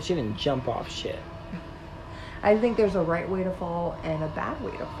childhood. If she didn't jump off shit. I think there's a right way to fall and a bad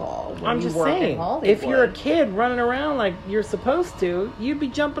way to fall. When I'm you just work in saying, Hollywood. if you're a kid running around like you're supposed to, you'd be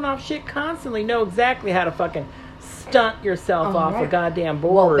jumping off shit constantly. Know exactly how to fucking stunt yourself off a right. goddamn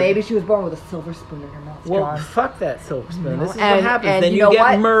board. Well, maybe she was born with a silver spoon in her mouth, Well, John. fuck that silver spoon. No, This is what happens. and Then you you know get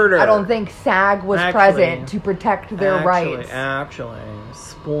what? murdered. I don't think SAG was present to protect their rights. Actually,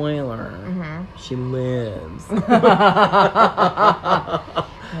 spoiler. She lives.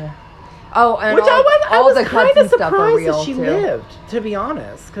 Oh, and Which I all was the cuts kind of and stuff are surprised real that she too. lived, to be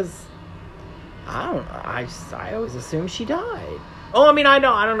honest, because I don't. I always assumed she died. Oh, I mean, I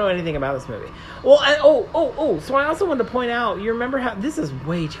don't know anything about this movie. Well, so I also wanted to point out. You remember how this is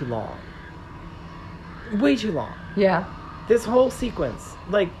way too long. Way too long. Yeah, This whole sequence,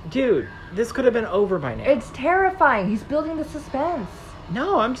 like, dude, this could have been over by now. it's terrifying. He's building the suspense,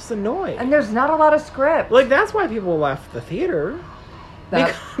 No, I'm just annoyed. and there's not a lot of script. Like, that's why people left the theater.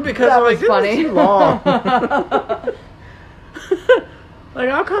 That- because that I'm like, was this funny. is too long. Like,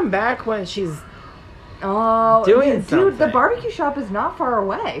 I'll come back when she's Oh, doing dude, something. the barbecue shop is not far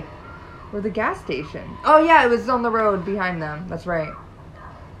away. Or the gas station. Oh, yeah, it was on the road behind them. That's right.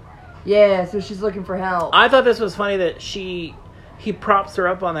 Yeah, so she's looking for help. I thought this was funny that he props her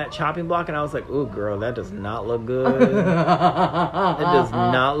up on that chopping block, and I was like, ooh, girl, that does not look good. It does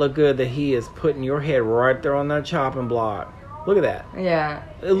not look good that he is putting your head right there on that chopping block. Look at that. Yeah.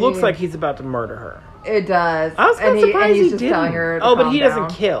 It looks like he's about to murder her. It does. I was kind of surprised he's he just didn't. telling her to Oh, but calm he down.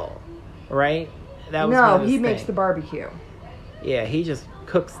 doesn't kill, right? That was No, one of he his makes things. the barbecue. Yeah, he just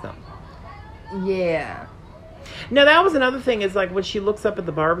cooks them. Yeah. Now, that was another thing, is like when she looks up at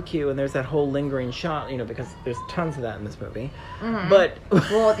the barbecue and there's that whole lingering shot, because there's tons of that in this movie. But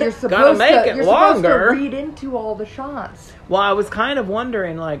Well, you're gotta supposed make to. it You're longer. supposed to read into all the shots. Well, I was kind of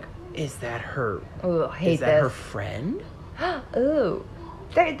wondering, like, is that her? Oh, I hate Is that her this. friend? Ooh.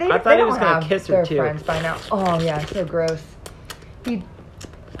 They I thought they he was don't gonna have kiss her, their too. friends by now. Oh yeah, so gross. He.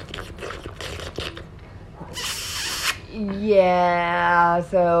 Yeah.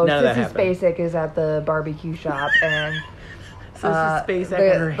 So None of that Sissy happened. Spacek is at the barbecue shop, and Sissy Spacek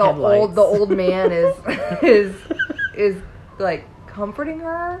and her the headlights. old man is like comforting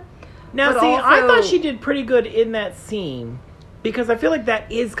her. Now, But see, I also- thought she did pretty good in that scene, because I feel like that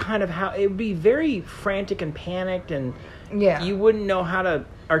is kind of how it would be very frantic and panicked, and Yeah. you wouldn't know how to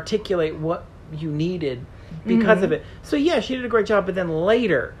articulate what you needed because of it. So yeah, she did a great job. But then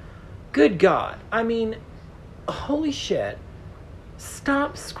later, good God, I mean, holy shit,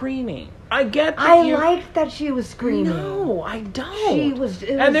 stop screaming! I get that I you. liked that she was screaming. No, I don't. She was.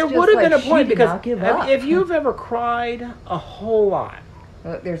 It and there was would just have been like a point, she did because not give up. if you've ever cried a whole lot.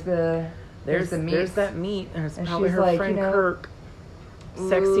 There's the meat. There's that meat, and it's And probably she's her like, friend you know, Kirk.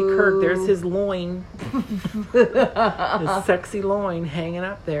 Sexy Kirk. There's his loin. His sexy loin hanging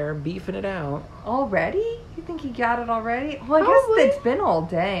up there, beefing it out. Already? You think he got it already? Well, I Probably. guess it's been all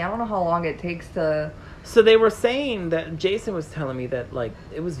day. I don't know how long it takes to. So they were saying that Jason was telling me that, like,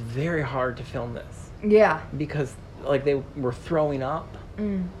 it was very hard to film this Yeah. because, like, they were throwing up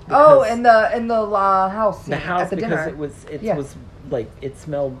Oh, in the house. The house, at the because dinner. it was like, it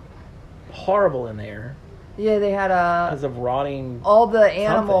smelled horrible in there Yeah, they had because of rotting. all the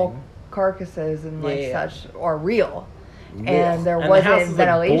animal something. carcasses and like Yeah. such are real, Yeah. and there And the wasn't house is, like,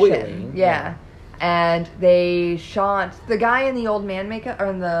 ventilation. boiling. Yeah. And they shot the guy in the old man makeup or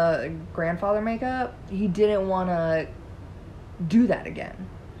in the grandfather makeup. He didn't want to do that again,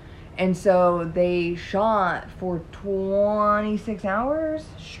 and so they shot for 26 hours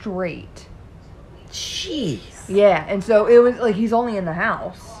straight. Jeez. Yeah, and so it was like he's only in the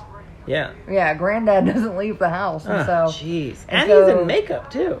house. Yeah. Yeah, granddad doesn't leave the house, and so Jeez. and And so- he's in makeup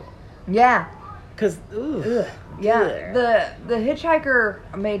too. yeah, Cause yeah. The hitchhiker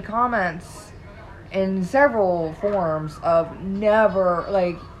made comments in several forms of never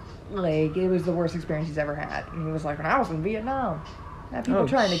like it was the worst experience he's ever had, and he was like, when I was in Vietnam, I had people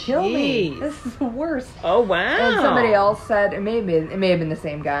trying to kill me. jeez. This is the worst. Oh wow. And somebody else said it may have been the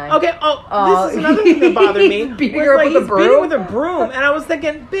same guy. Okay. Oh, this is another thing that bothered me. He's beating was, her up like, with a he's broom? beating with a broom, and I was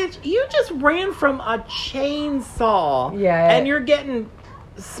thinking, bitch, you just ran from a chainsaw, Yeah. and you're getting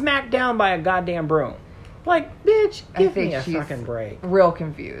smacked down by a goddamn broom. Like, bitch, I give think me a she's fucking break. real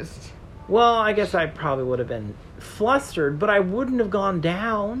confused. Well, I guess I probably would have been flustered, but I wouldn't have gone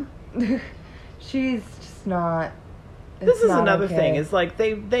down. She's just not. This it's is not another okay. thing. It's like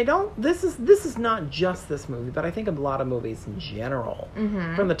they don't. This is not just this movie, but I think a lot of movies in general,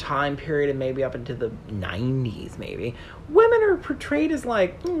 from the time period and maybe up into the 90s, maybe women are portrayed as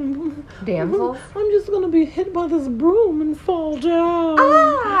like Damsels? I'm just gonna be hit by this broom and fall down.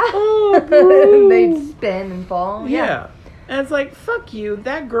 Ah! Oh, broom. and they'd spin and fall. Yeah. And it's like, fuck you.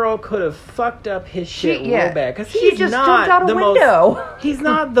 That girl could have fucked up his shit yeah. real bad. Because She he's just not jumped out a the window. most. He's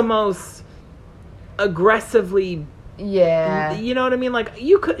not the most aggressively. Yeah. You know what I mean? Like,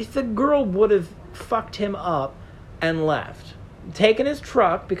 you could. If the girl would have fucked him up and left, taken his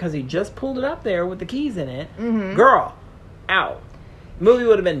truck because he just pulled it up there with the keys in it. Girl, out. Movie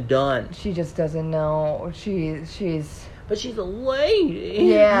would have been done. She just doesn't know. She's. But she's a lady.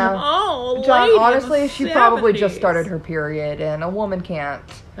 Yeah. Oh, a John, lady in the honestly, she probably just 70s. started her period, and a woman can't.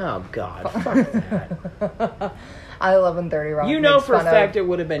 Oh, God. Fuck that. I 11:30 Rock. You know makes for a fun of- fact it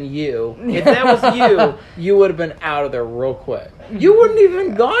would have been you. If that was you, you would have been out of there real quick. You wouldn't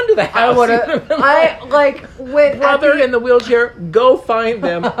even gone to the house. I would You have. been I like when brother in the wheelchair, go find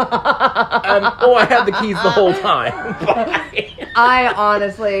them. I had the keys the whole time. Bye. I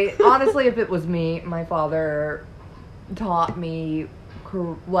honestly, if it was me, my father taught me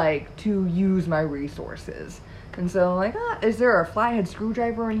to use my resources. And so I'm like, is there a flathead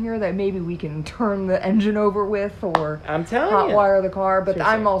screwdriver in here that maybe we can turn the engine over with, or I'm telling hot you. wire the car? But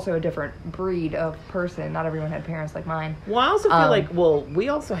Seriously. I'm also a different breed of person. Not everyone had parents like mine. Well, I also feel like, we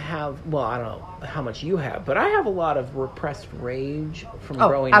also have, I don't know how much you have, but I have a lot of repressed rage from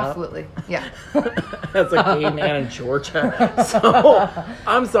growing absolutely. Yeah. up. As a gay man in Georgia. So,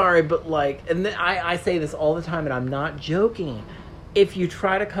 I'm sorry, but like, and then I say this all the time, and I'm not joking. If you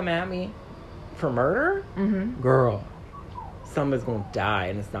try to come at me for murder, girl, somebody's going to die,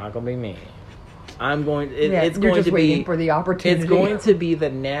 and it's not going to be me. I'm going. It's you're going just to waiting be for the opportunity. It's going to be the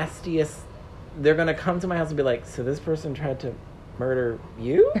nastiest. They're going to come to my house and be like, "So this person tried to murder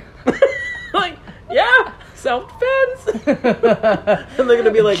you?" Like, yeah, self-defense. And they're going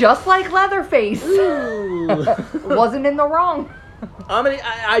to be like, just like Leatherface. "Ooh." Wasn't in the wrong.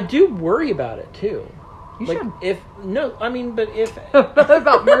 I do worry about it too. You like, should. but if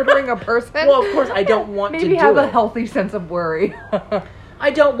About murdering a person. well, of course, I don't want to Maybe do have a it. healthy sense of worry. I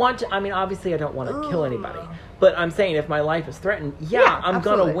don't want to. Obviously, I don't want to kill anybody. But I'm saying, if my life is threatened, Yeah, I'm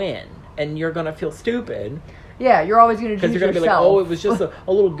absolutely. gonna win, and you're gonna feel stupid Yeah, you're always going to because choose you're gonna yourself. be like, "Oh, it was just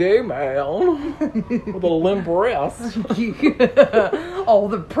a little gay man with a limp wrist." Oh,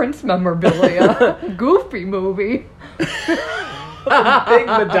 the Prince memorabilia. Goofy movie. A big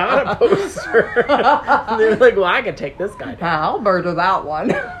Madonna poster. And they're like, "Well, I can take this guy down. I'll murder that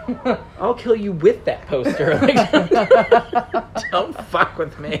one. I'll kill you with that poster." Like, don't fuck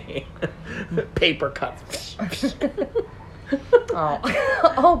with me. Paper cuts.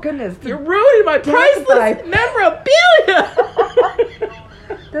 Oh goodness. You're ruining my priceless memorabilia.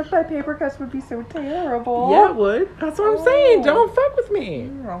 Death by paper cuts would be so terrible. Yeah, it would. That's what I'm saying. Don't fuck with me.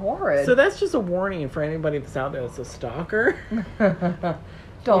 You're horrid. So that's just a warning for anybody that's out there that's a stalker.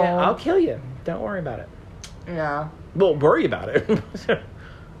 Don't. Yeah, I'll kill you. Don't worry about it. Yeah. Well, worry about it.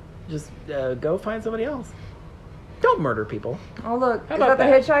 Just go find somebody else. Don't murder people. Oh look, How is about that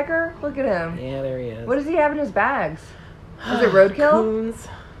the that? hitchhiker? Look at him. Yeah, there he is. What does he have in his bags? Is it roadkill? Coons.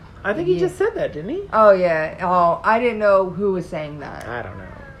 I think he Yeah. just said that, didn't he? Oh yeah. Oh, I didn't know who was saying that. I don't know.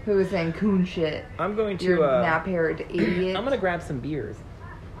 who was saying coon shit. I'm going to... You're nap-haired idiot. I'm going to grab some beers.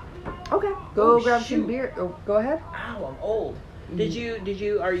 Okay. Go grab shoot. some beer. Oh, go ahead. Ow, I'm old. What do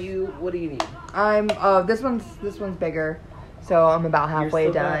you need? I'm, this one's bigger. So I'm about halfway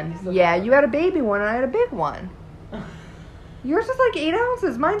still done. got- Yeah, you had a baby one and I had a big one. Yours is like 8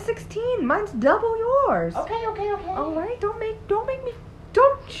 ounces. Mine's 16. Mine's double yours. Okay. All right.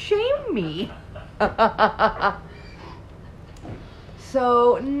 Don't shame me.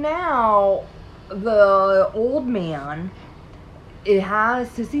 So now the old man, it has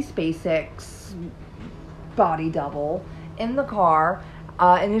Sissy Spacek's body double in the car,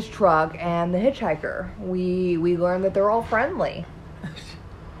 in his truck, and the hitchhiker. We learned that they're all friendly.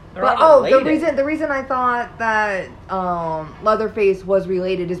 But the reason I thought that Leatherface was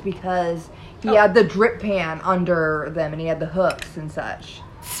related is because he had the drip pan under them and he had the hooks and such.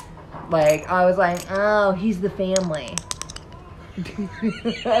 Like, I was like, oh, he's the family.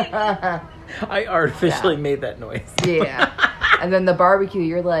 I artificially made that noise. Yeah. And then the barbecue,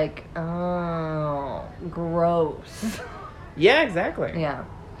 you're like, oh, gross. Yeah, exactly. Yeah.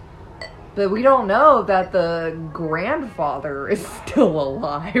 But we don't know that the grandfather is still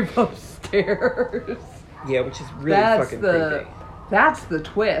alive upstairs. Yeah, which is really fucking creepy. That's the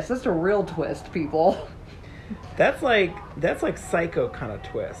twist. That's a real twist, people. That's like Psycho kind of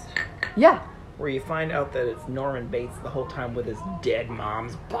twist. Yeah. Where you find out that it's Norman Bates the whole time with his dead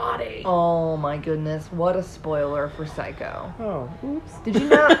mom's body. Oh my goodness, what a spoiler for Psycho. Oh, oops. Did you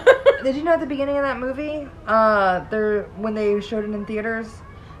know at the beginning of that movie, when they showed it in theaters,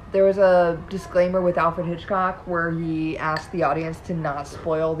 there was a disclaimer with Alfred Hitchcock where he asked the audience to not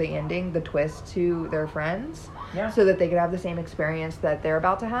spoil the ending, the twist to their friends, so that they could have the same experience that they're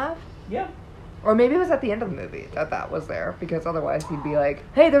about to have. Yeah. Or maybe it was at the end of the movie that was there, because otherwise he'd be like,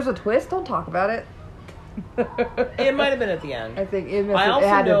 hey, there's a twist, don't talk about it. It might have been at the end. I think it I also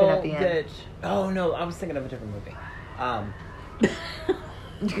had to have know been at the end. Oh no, I was thinking of a different movie.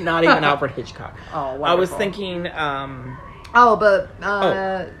 Not even Alfred Hitchcock. Oh, wonderful. I was thinking. What?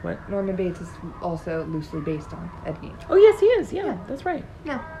 Norman Bates is also loosely based on Ed Gein. Oh yes, he is. Yeah, that's right.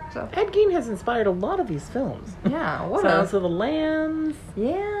 Yeah. So Ed Gein has inspired a lot of these films. yeah, what Silence of the Lambs.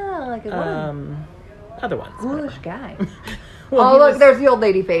 Yeah, like Other ones. ghoulish guy. Well, look, there's the old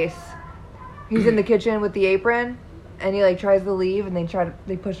lady face. He's in the kitchen with the apron, and he like tries to leave, and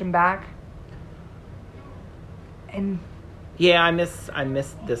they push him back. And yeah, I missed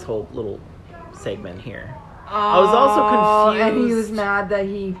this whole little segment here. I was also confused. And he was mad that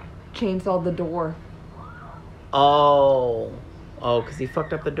he chainsawed the door. Oh, because he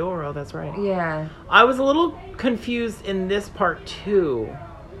fucked up the door. Oh, that's right. Yeah. I was a little confused in this part too.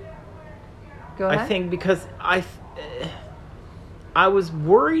 Go ahead. I think because I was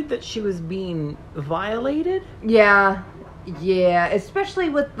worried that she was being violated. Yeah, especially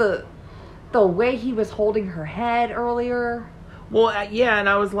with the way he was holding her head earlier. Well, yeah, and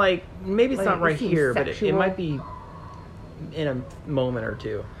I was like, maybe it's not right here, but it might be in a moment or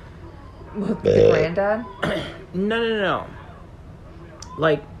two. With the granddad? No.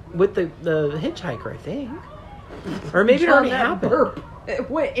 Like, with the hitchhiker, I think. Or maybe it already happened. Burp. It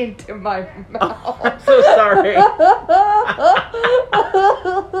went into my mouth. Oh, I'm so sorry.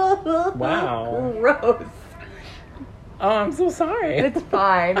 Wow. Gross. Oh, I'm so sorry. It's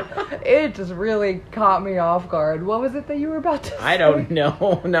fine. It just really caught me off guard. What was it that you were about to say? I don't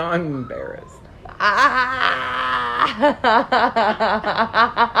know. Now I'm embarrassed. I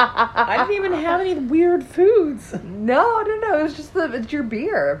didn't even have any weird foods. No. It was just it's your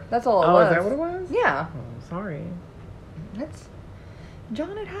beer. That's all it was. Oh, is that what it was? Yeah. Oh, sorry.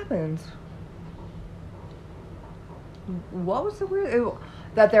 John, it happens. What was the weird...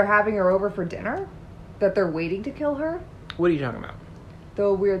 That they're having her over for dinner? That they're waiting to kill her? What are you talking about?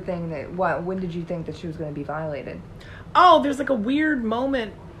 The weird thing that... When did you think that she was going to be violated? Oh, there's like a weird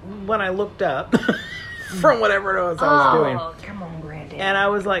moment when I looked up from whatever it was I was doing. Oh, come on, Granddad. And I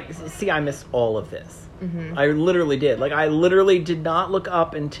was like, see, I missed all of this. Mm-hmm. I literally did. Like, I literally did not look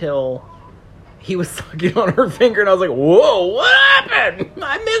up until he was sucking on her finger, and I was like, whoa, what happened?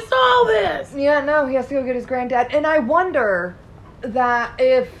 I missed all this. Yeah, no, he has to go get his granddad. And I wonder that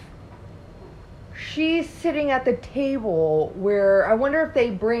if she's sitting at the table where... I wonder if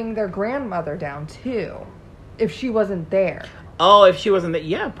they bring their grandmother down, too. If she wasn't there. Oh, if she wasn't there.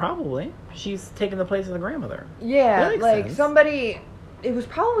 Yeah, probably. She's taking the place of the grandmother. Yeah, like sense. somebody... It was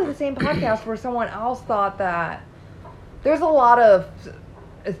probably the same podcast where someone else thought that... There's a lot of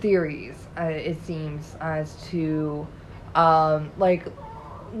theories, it seems, as to... like...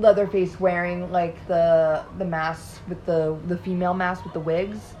 Leatherface wearing like the mask with the female mask with the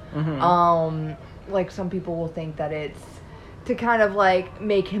wigs. Mm-hmm. Like some people will think that it's to kind of like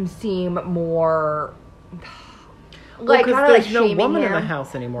make him seem more Like, kind of there's like no shaming woman him. in the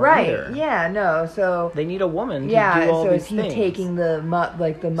house anymore Right? either. Yeah. No. So They need a woman to yeah. do all So these is he things. taking the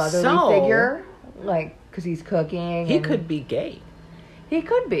motherly So- figure, like because he's cooking? He and could be gay, He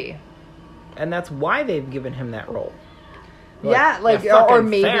could be. and that's why they've given him that role. Like, Yeah. Like "Yeah, or fucking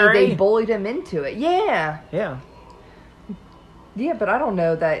maybe fairy." they bullied him into it. Yeah. Yeah. Yeah, but I don't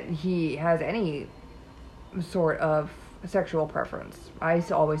know that he has any sort of sexual preference. I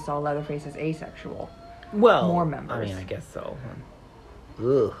always saw Leatherface as asexual. Well, More members. I mean, I guess so.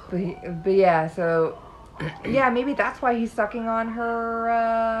 Ugh. But yeah, so yeah, maybe that's why he's sucking on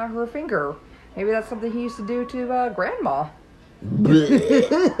her finger. Maybe that's something he used to do to Grandma.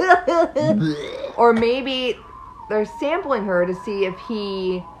 Or maybe they're sampling her to see if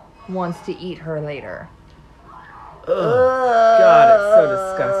he wants to eat her later. Ugh. God, it's so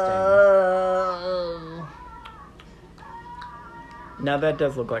disgusting. Now that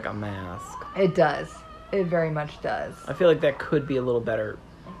does look like a mask. It does. It very much does. I feel like that could be a little better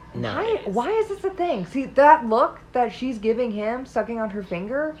nowadays. Why is this a thing? See, that look that she's giving him, sucking on her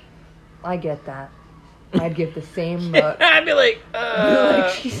finger, I get that. I'd give the same look. I'd be like,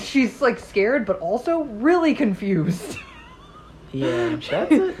 Like she's like scared, but also really confused. yeah,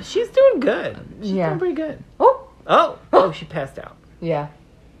 she's doing good. She's Yeah. doing pretty good. Oh, She passed out. yeah.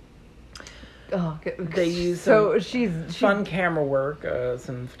 Oh, They use so some she's Fun camera work,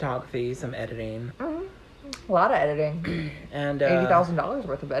 some photography, some editing, a lot of editing. and $80,000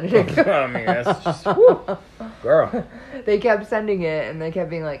 worth of editing. I mean, that's just whew, girl. They kept sending it, and they kept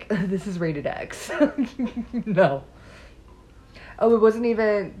being like, "This is rated X." No. Oh, it wasn't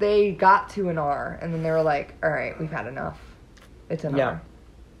even. They got to an R, and then they were like, "All right, we've had enough. It's an R.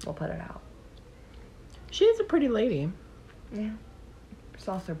 We'll put it out." She's a pretty lady. Yeah. She's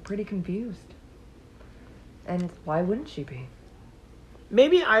also pretty confused. And why wouldn't she be?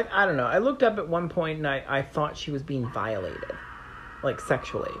 Maybe I don't know. I looked up at one point and I thought she was being violated, like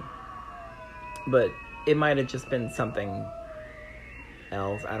sexually, but it might have just been something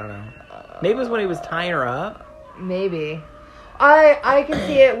else. I don't know. Maybe it was when he was tying her up. Maybe. I can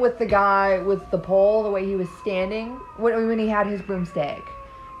see it with the guy with the pole, the way he was standing when he had his broomstick.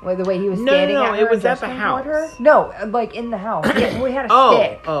 Well, the way he was standing at her. it was and at the gesturing toward house. her. No, like in the house. Yeah, we had a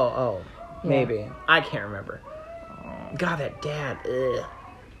stick. Oh, Yeah. maybe. I can't remember. God, that dad. Ugh.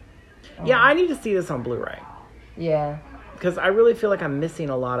 Yeah, I need to see this on Blu-ray Yeah. because I really feel like I'm missing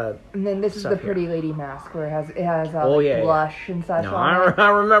a lot of. And then this is Stuff the pretty lady mask where it has yeah. blush and such No, on it. I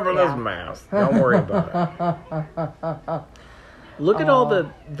remember Yeah. those masks. Don't worry about it. Look at all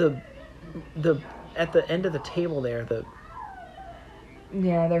the at the end of the table there.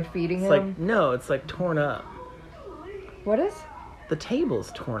 Yeah, they're feeding It's him. like no, it's like torn up. What is? The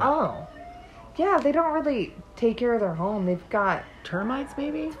table's torn up. Oh. Yeah, they don't really take care of their home. They've got Termites,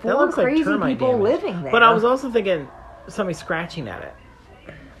 maybe? four crazy people living there. But I was also thinking somebody scratching at it.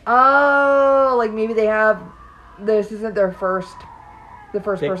 Oh, like maybe they have. This isn't their first. The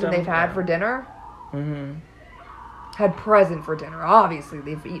first person Victim? they've had Yeah. for dinner. Mm-hmm. Had present for dinner. Obviously,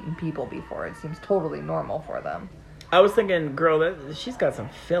 they've eaten people before. It seems totally normal for them. I was thinking, girl, she's got some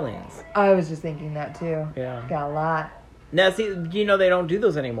fillings. I was just thinking that too. Yeah. Got a lot. Now, see, they don't do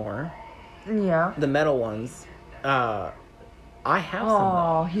those anymore. Yeah. The metal ones. I have some.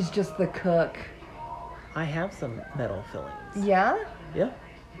 Oh, he's just the cook. I have some metal fillings. Yeah? Yeah.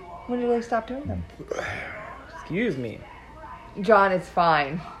 When did they stop doing them? Excuse me. John, it's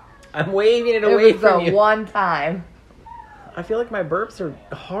fine. I'm waving it It away was from the you. one time. I feel like my burps are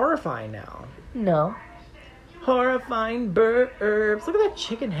horrifying now. No. Horrifying burps. Look at that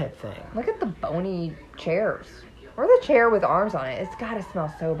chicken head thing. Look at the bony chairs. Or the chair with arms on it. It's gotta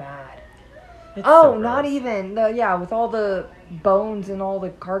smell so bad. It's Oh, so not gross. even. With all the bones and all the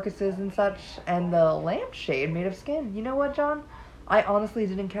carcasses and such, and the lampshade made of skin. You know what, John? I honestly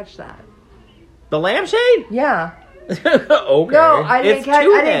didn't catch that. The lampshade? Yeah. Okay. No, I didn't It's catch.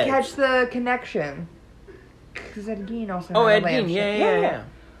 two I didn't heads. catch the connection. Because Ed Gein also. Oh, had Ed a Gein. lampshade. Yeah.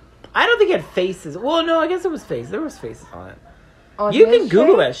 I don't think it had faces. Well, no, I guess it was faces. There was faces on it. On You his can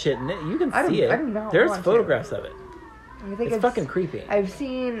Google shade? that shit and you can I see don't- it. I do not There's want to. photographs of it. I think It's fucking creepy. I've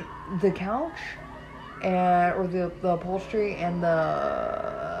seen the couch, or the upholstery and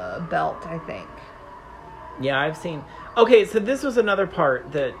the belt. I think. Yeah, I've seen. Okay, so this was another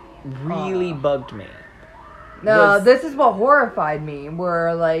part that really bugged me. No, Was- this is what horrified me.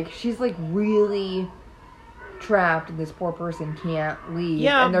 Where like she's like really trapped, and this poor person can't leave,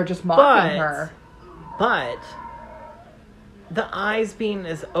 Yeah, and they're just mocking but- her. But the eyes being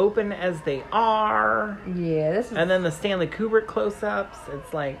as open as they are, Yeah, this is. and then the Stanley Kubrick close-ups,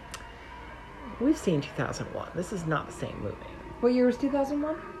 it's like, We've seen 2001. This is not the same movie. What year was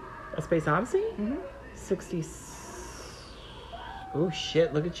 2001? A Space Odyssey? Mm-hmm. 60. Oh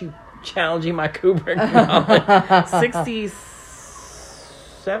shit! Look at you challenging my Kubrick knowledge.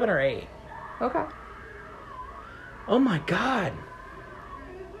 67 or 8. Okay. Oh my god!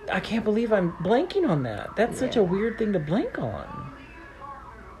 I can't believe I'm blanking on that. That's such a weird thing to blank on.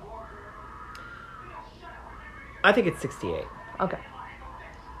 I think it's 68. Okay.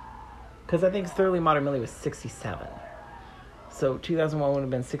 Because I think Thoroughly Modern Millie was 67. So 2001 would have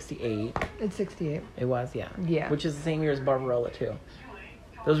been 68. It's 68. It was, yeah. Yeah. Which is the same year as Barbarella, too.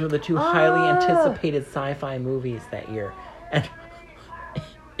 Those were the two highly anticipated sci-fi movies that year. And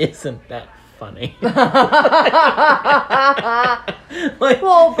isn't that funny? Well,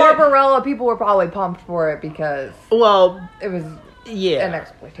 Barbarella, people were probably pumped for it because it was an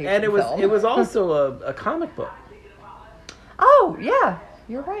exploitation and it film. was also a comic book. Oh, yeah.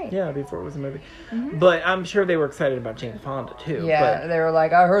 You're right. Yeah, before it was a movie. Mm-hmm. But I'm sure they were excited about Jane Fonda, too. Yeah, they were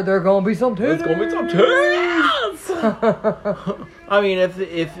like, I heard there are going to be some titties. There's going to be some titties! I mean, if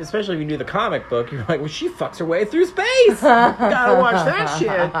especially if you knew the comic book, you're like, well, she fucks her way through space! Gotta watch that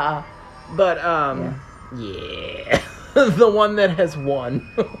shit! But, yeah. The one that has won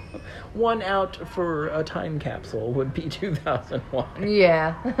out for a time capsule would be 2001.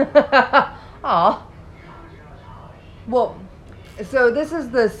 Yeah. Aw. Well... So this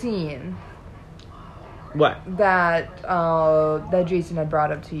is the scene. What? That Jason had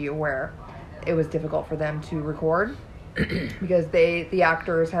brought up to you, where it was difficult for them to record because the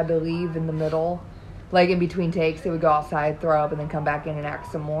actors had to leave in the middle, like in between takes. They would go outside, throw up, and then come back in and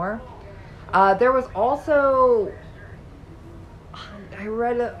act some more. There was also I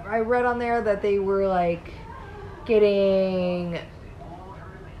read on there that they were like getting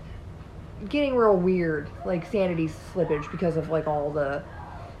real weird, like sanity slippage because of like all the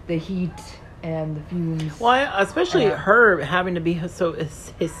heat and the fumes. Well, especially her having to be so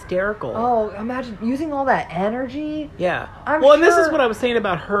hysterical. Oh, imagine using all that energy. Yeah. And this is what I was saying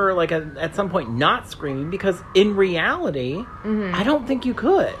about her, like at some point not screaming, because in reality, I don't think you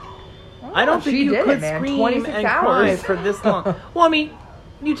could. I don't think you could scream and cry for this long. Well, I mean,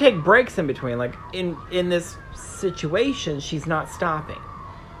 you take breaks in between. Like in this situation, she's not stopping.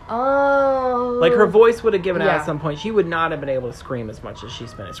 Oh. Like her voice would have given out at some point. She would not have been able to scream as much as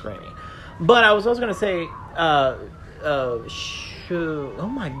she's been screaming. But I was also going to say, oh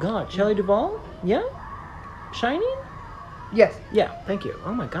my God, Shelley Duvall? Yeah? Shining? Yes. Yeah, thank you.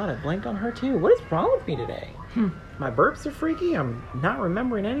 Oh my God, I blanked on her too. What is wrong with me today? My burps are freaky. I'm not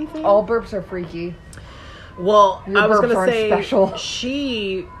remembering anything. All burps are freaky. Well, I was going to say, special.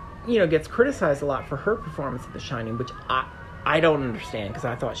 She, gets criticized a lot for her performance of The Shining, which I don't understand because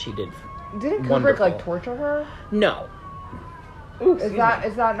I thought she did. Didn't Kubrick torture her? No. Ooh, is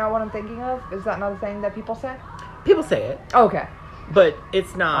that not what I'm thinking of? Is that not a thing that people say? People say it. Okay. But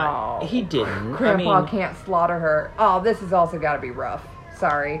it's not. He didn't. Grandpa can't slaughter her. Oh, this has also got to be rough.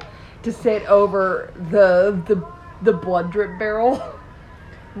 Sorry. To sit over the blood drip barrel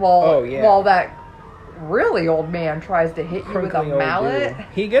while that really old man tries to hit you with a mallet.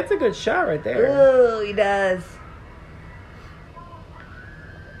 He gets a good shot right there. Oh, he does.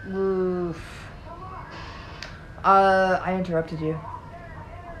 Oof. I interrupted you.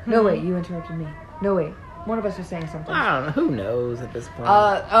 No, wait, you interrupted me. No, wait. One of us was saying something. I don't know. Who knows at this point?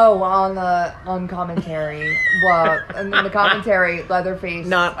 On commentary. Well, in the commentary, Leatherface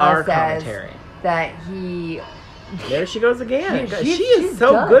not our says commentary. That he... There she goes again. She she's is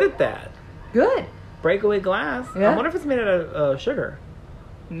so done. good at that. Good. Breakaway glass. Yeah. I wonder if it's made out of sugar.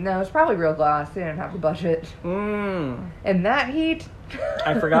 No, it's probably real glass. They didn't have the budget. And that heat...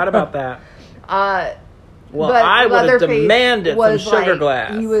 I forgot about that. Well, but I would have demanded some sugar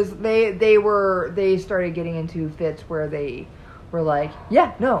glass. They started getting into fits where they were like,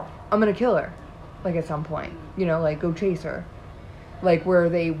 yeah, no, I'm gonna kill her. Like at some point, like go chase her. Like where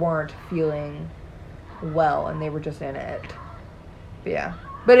they weren't feeling well and they were just in it. But yeah.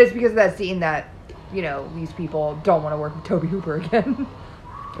 But it's because of that scene that, these people don't want to work with Tobe Hooper again.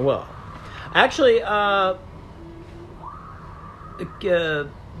 Well, actually,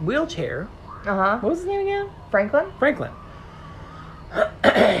 Wheelchair. What was his name again? Franklin.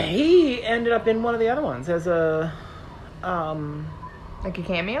 He ended up in one of the other ones as a, like a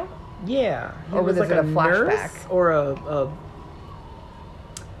cameo. Yeah. Or was it like a flashback? Nurse or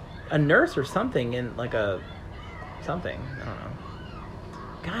a nurse or something in like a something. I don't know.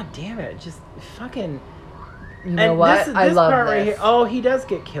 God damn it! Just fucking. You know what? This I love part this. right here. Oh, he does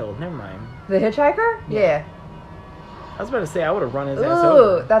get killed. Never mind. The hitchhiker? Yeah. I was about to say I would have run his ass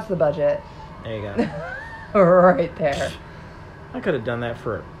over. Ooh, that's the budget. There you go. Right there. I could have done that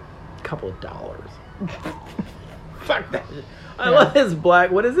for a couple of dollars. Fuck that shit. I love his black.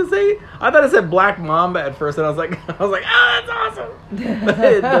 What does it say? I thought it said Black Mamba at first, and I was like, oh, that's awesome. But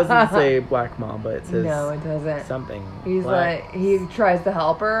it doesn't say Black Mamba. It says no, it doesn't. Something. He's black. like, he tries to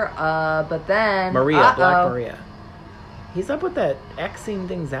help her, but then Maria, Black Maria. He's up with that Xing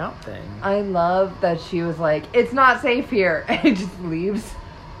things out thing. I love that she was like, it's not safe here, and it just leaves.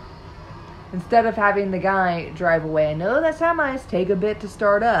 Instead of having the guy drive away. I know that semis take a bit to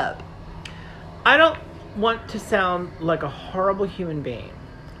start up. I don't want to sound like a horrible human being,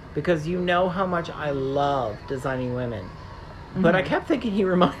 because you know how much I love designing women. Mm-hmm. But I kept thinking he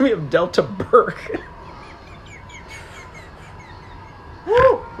reminded me of Delta Burke.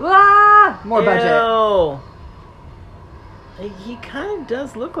 Woo! Ah! More budget. He kind of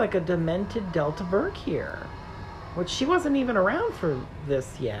does look like a demented Delta Burke here. Which she wasn't even around for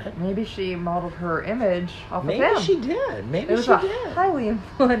this yet. Maybe she modeled her image off of him. Maybe she did. Maybe it was she a did. highly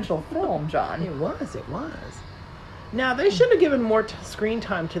influential film, John. It was. Now, they should have given more screen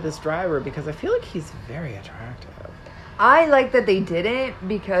time to this driver, because I feel like he's very attractive. I like that they didn't,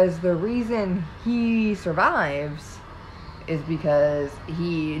 because the reason he survives is because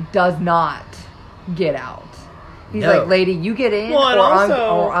he does not get out. He's like, lady, you get in,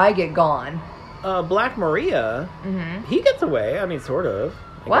 or I get gone. Black Maria, he gets away. I mean, sort of.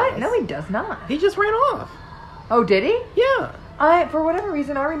 What? No, he does not. He just ran off. Oh, did he? Yeah. For whatever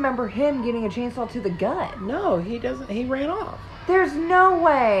reason, I remember him getting a chainsaw to the gut. No, he doesn't. He ran off. There's no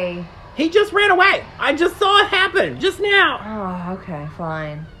way. He just ran away. I just saw it happen just now. Oh, okay,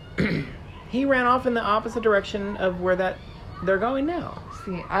 fine. He ran off in the opposite direction of where they're going now.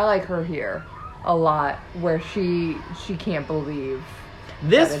 See, I like her here a lot, where she can't believe.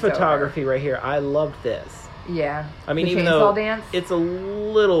 This photography right here, I loved this. Yeah. I mean, the even though dance. It's a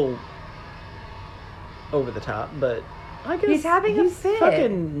little over the top, but I guess he's having a fit.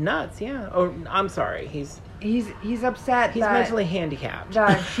 Fucking nuts, yeah. Oh, I'm sorry. He's upset. He's mentally handicapped.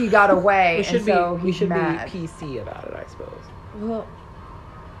 That she got away. we should be PC about it, I suppose. Well,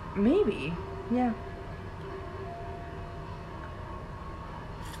 maybe. Yeah.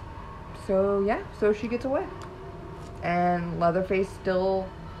 So she gets away. And Leatherface still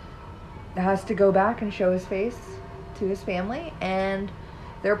has to go back and show his face to his family. And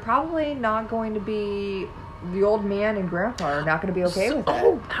they're probably not going to be... The old man and grandpa are not going to be okay with it.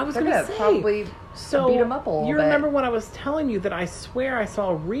 Oh, I was going to say. Probably beat him up a little bit. You remember when I was telling you that I swear I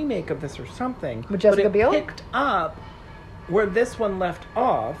saw a remake of this or something. With Jessica Biel? Picked up where this one left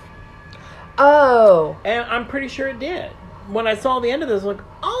off. Oh. And I'm pretty sure it did. When I saw the end of this, I was like,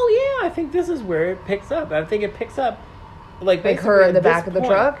 oh yeah, I think this is where it picks up. I think it picks up like her in the back of the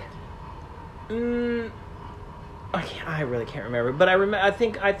truck? I really can't remember. But I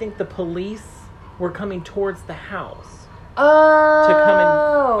think the police were coming towards the house to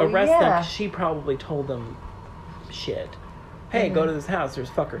come and arrest them. 'Cause she probably told them shit. Hey, go to this house.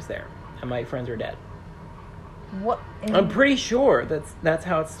 There's fuckers there, and my friends are dead. What? I'm pretty sure that's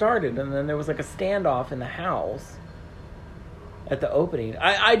how it started. And then there was like a standoff in the house at the opening.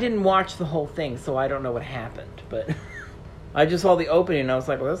 I didn't watch the whole thing, so I don't know what happened. But I just saw the opening, and I was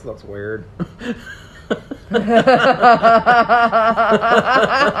like, well, this looks weird.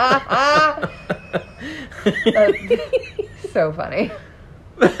 So funny.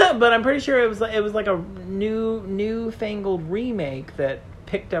 But I'm pretty sure it was like a newfangled remake that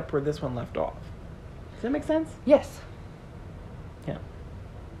picked up where this one left off. Does that make sense? Yes. Yeah.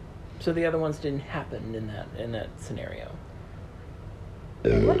 So the other ones didn't happen in that scenario.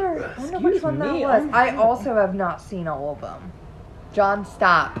 I wonder which one that was. I also have not seen all of them. John,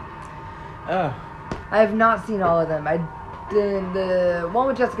 stop. Oh. I have not seen all of them. The one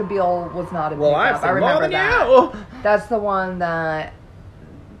with Jessica Biel was not a big I remember that. You. That's the one that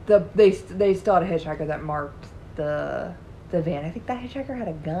they still had a hitchhiker that marked the van. I think that hitchhiker had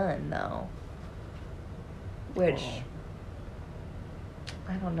a gun though. Which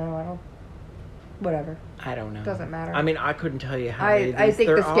I don't know. Whatever. I don't know. Doesn't matter. I mean, I couldn't tell you how many of these I think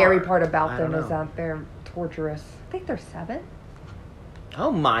the scary part about them is that they're torturous. I think there's 7.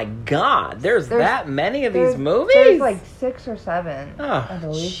 Oh my God! There's that many of these movies. There's like 6 or 7. Oh, I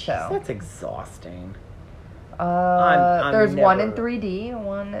believe so. That's exhausting. There's one in 3D,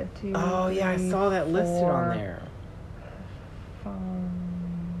 1, 2. Oh yeah, I saw that listed on there. 5,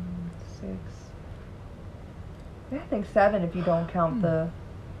 6. I think 7 if you don't count the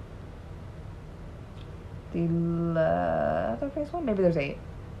Leatherface one. Maybe there's 8.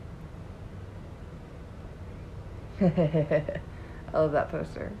 I love that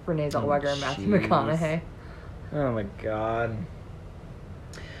poster. Renee Zellweger and Matthew McConaughey. Oh my God.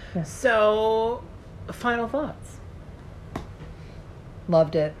 Yeah. So, final thoughts.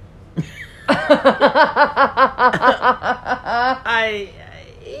 Loved it.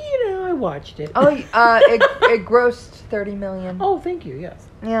 I watched it. Oh, it grossed $30 million. Oh, thank you. Yes.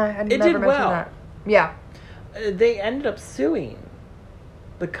 Yeah, I It never did mentioned well. that. Yeah. They ended up suing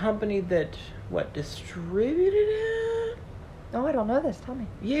the company that distributed it. Oh, I don't know this. Tell me.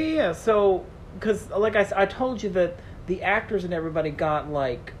 Yeah. So, because like I told you that the actors and everybody got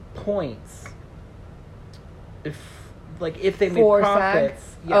like points if they made For profits.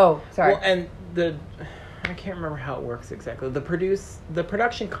 SAG? Oh, sorry. Well, and I can't remember how it works exactly. The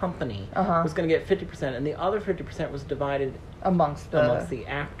production company was going to get 50%, and the other 50% was divided amongst the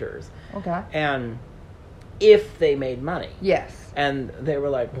actors. Okay. And if they made money. Yes. And they were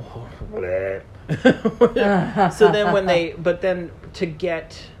like, so then to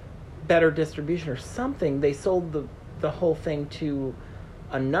get better distribution or something, they sold the whole thing to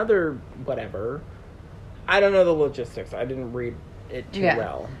another whatever. I don't know the logistics. I didn't read it too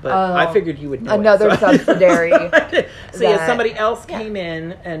well, but I figured you would know. Another subsidiary. Somebody else came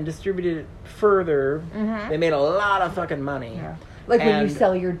in and distributed it further. Mm-hmm. They made a lot of fucking money. Yeah. Like when you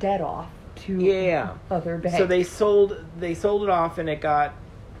sell your debt off to other banks. So they sold it off, and it got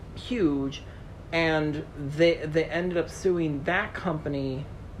huge, and they ended up suing that company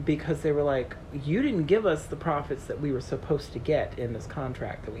because they were like, you didn't give us the profits that we were supposed to get in this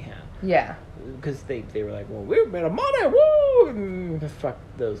contract that we had. Yeah. Because they were like, well, we made money, woo! And fuck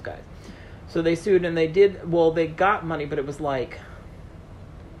those guys. So they sued, and they got money, but it was like,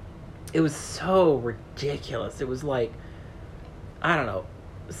 it was so ridiculous. It was like, I don't know,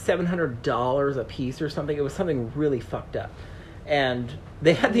 $700 a piece or something. It was something really fucked up. And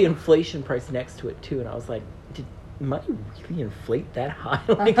they had the inflation price next to it, too, and I was like, did money really inflate that high?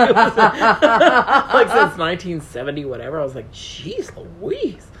 Like, it was like since 1970, whatever. I was like, jeez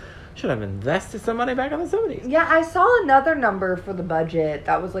Louise. Should have invested some money back in the 70s. Yeah, I saw another number for the budget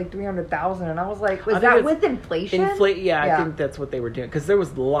that was like $300,000, and I was like, was that with inflation? Yeah, I think that's what they were doing, because there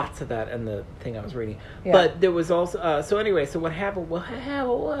was lots of that in the thing I was reading. Yeah. But there was also so what happened? What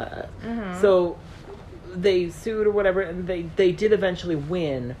was? Mm-hmm. So they sued or whatever, and they did eventually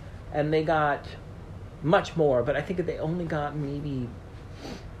win, and they got much more, but I think that they only got maybe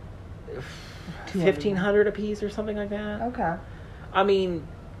 $1,500 a piece or something like that. Okay. I mean,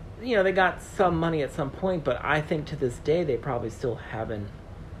 they got some money at some point, but I think to this day they probably still haven't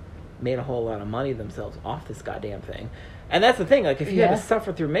made a whole lot of money themselves off this goddamn thing. And that's the thing, like, if you had to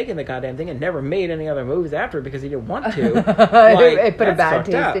suffer through making the goddamn thing and never made any other movies after because you didn't want to, like, it put a bad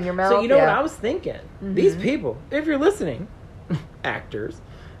taste in your mouth. So you know what I was thinking? Mm-hmm. These people, if you're listening, actors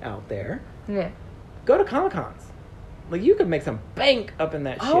out there, go to Comic-Cons. Like, you could make some bank up in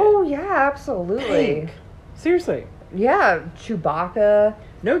that shit. Oh, yeah, absolutely. Bank. Seriously. Yeah, Chewbacca.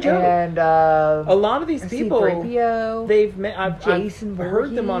 No joke. And a lot of these people, C-3PO, they've met. I've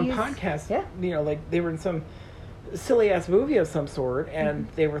heard them on Voorhees. podcasts. Yeah. Like they were in some silly ass movie of some sort, and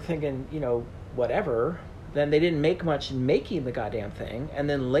they were thinking, whatever. Then they didn't make much in making the goddamn thing, and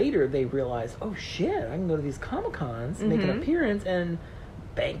then later they realized, oh shit, I can go to these Comic-Cons, make an appearance, and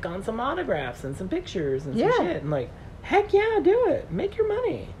bank on some autographs and some pictures and some shit, and like. Heck yeah, do it. Make your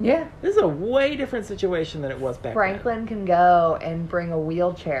money. Yeah. This is a way different situation than it was back then. Franklin can go and bring a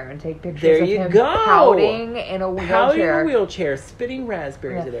wheelchair and take pictures there of you him go. pouting in a wheelchair. Pouting in a wheelchair, spitting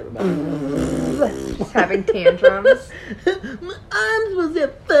raspberries at everybody. Just having tantrums. My arms was a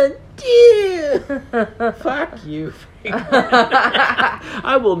fun too. Fuck you, Franklin.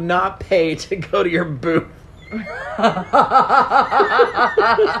 I will not pay to go to your booth.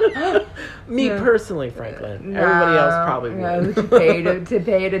 Me personally, Franklin. Everybody else probably would. To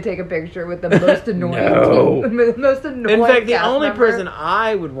pay to take a picture with the most annoying the most annoying. In fact, the only person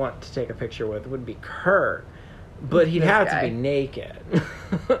I would want to take a picture with would be Kurt. But he'd have to be naked.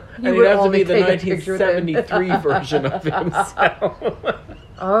 And he'd have to be the 1973 version of himself.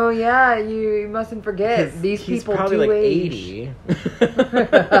 Oh yeah, you mustn't forget these people probably do like age. 80.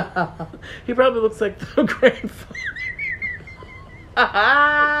 He probably looks like the grandfather.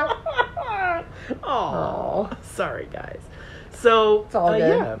 Oh, sorry guys. So it's all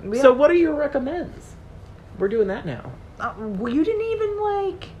good. Yeah. So what are your recommends? We're doing that now. Well, you didn't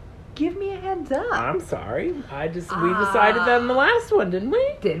even give me a heads up. I'm sorry. We decided that in the last one, didn't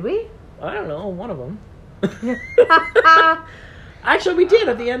we? Did we? I don't know. One of them. Actually, we did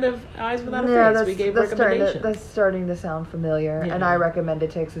at the end of Eyes Without a Face. We gave recommendations. That's starting to sound familiar, and I recommended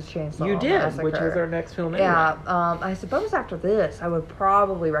Texas Chainsaw You did, Massacre. which is our next film anyway. Yeah, I suppose after this, I would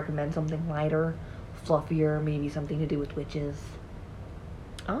probably recommend something lighter, fluffier, maybe something to do with witches.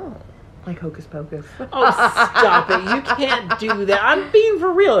 Oh. Like Hocus Pocus. Oh, stop it. You can't do that. I'm being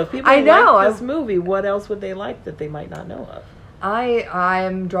for real. If people like this movie, what else would they like that they might not know of?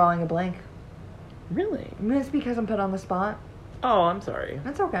 I'm drawing a blank. Really? It's because I'm put on the spot. Oh, I'm sorry.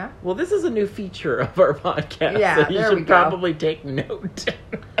 That's okay. Well, this is a new feature of our podcast. Yeah, so you there should we go. probably take note.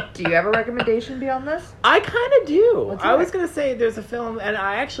 Do you have a recommendation beyond this? I kind of do. Let's I hear was it. going to say there's a film, and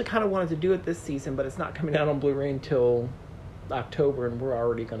I actually kind of wanted to do it this season, but it's not coming out on Blu-ray until October, and we're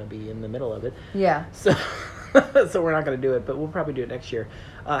already going to be in the middle of it. Yeah. So, so we're not going to do it, but we'll probably do it next year.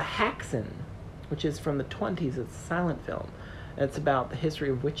 Haxan, which is from the 20s. It's a silent film. It's about the history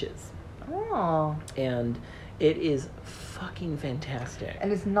of witches. Oh. And it is fucking fantastic.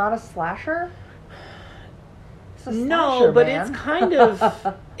 And it's not a slasher? It's a No, slasher, but man. it's kind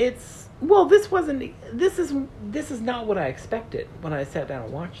of it's well. This is not what I expected when I sat down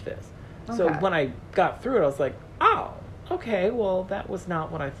and watched this. So Okay. when I got through it, I was like, oh, okay. Well, that was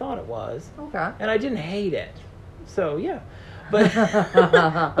not what I thought it was, Okay. and I didn't hate it. So yeah, but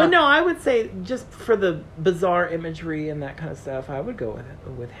but no, I would say just for the bizarre imagery and that kind of stuff, I would go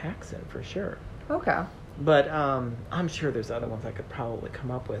with Haxan for sure. Okay. But I'm sure there's other ones I could probably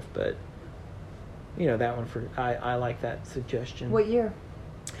come up with, but you know, that one I like that suggestion. What year?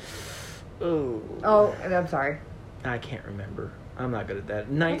 Oh, I'm sorry. I can't remember. I'm not good at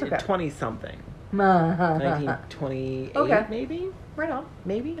that. That's okay. 20 something. Right 1928 Okay. maybe? on.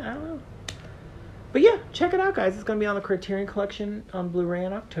 Maybe, I don't know. But yeah, check it out, guys. It's going to be on the Criterion Collection on Blu-ray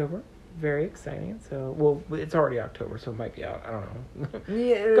in October. Very exciting. So, well, it's already October, so it might be out. I don't know.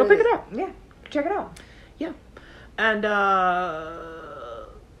 Yeah, Go pick it up. Yeah. Check it out. Yeah. And I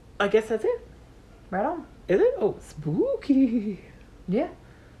guess that's it. Right on. Is it? Oh, spooky. Yeah.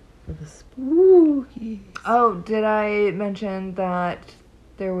 For the spooky. Oh, did I mention that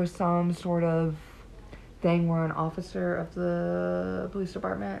there was some sort of thing where an officer of the police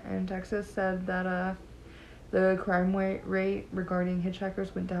department in Texas said that the crime rate regarding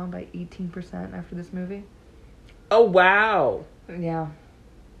hitchhikers went down by 18% after this movie? Oh, wow. Yeah.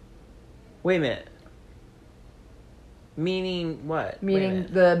 Wait a minute. Meaning what? Wait a Meaning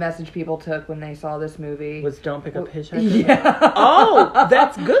minute. the message people took when they saw this movie. Was don't pick up hitchhikers? Yeah. Oh,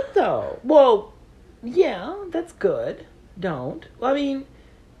 that's good though. Well, yeah, that's good. Don't. Well, I mean,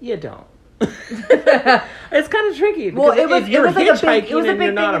 you don't. It's kind of tricky. Well, Because if you're like a big, hitchhiking and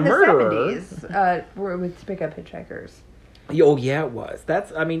you're not a thing in murderer. the 70s, where with to pick up hitchhikers. Oh yeah, it was.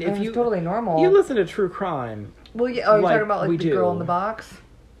 That's. I mean, It if was you totally normal. you listen to true crime, Well, yeah. Oh, you're like talking about we like the do. girl in the box.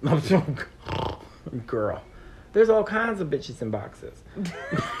 Girl, there's all kinds of bitches in boxes.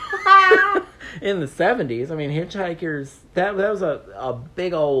 In the 70s, I mean, hitchhikers. That was a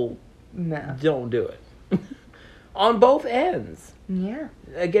big old. No. Don't do it. On both ends. Yeah.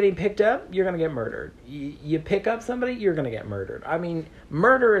 Getting picked up, you're going to get murdered. You pick up somebody, you're going to get murdered. I mean,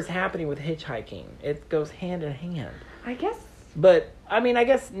 murder is happening with hitchhiking. It goes hand in hand. I guess But, I mean, I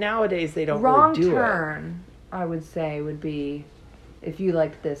guess nowadays they don't Wrong really do Turn, I would say, would be, if you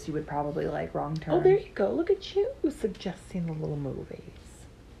liked this, you would probably like Wrong it. Turn. Oh, there you go. Look at you suggesting the little movies.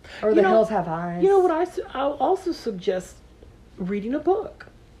 Or You The know- Hills Have Eyes. You know what? I'll also suggest reading a book.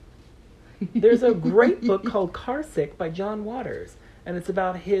 There's a great book called Car Sick by John Waters. And it's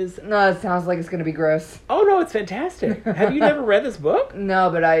about his... No, it sounds like it's going to be gross. Oh, no, it's fantastic. Have you never read this book? No,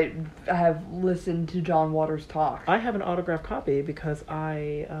 but I have listened to John Waters talk. I have an autographed copy because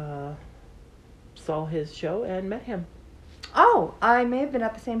I saw his show and met him. Oh, I may have been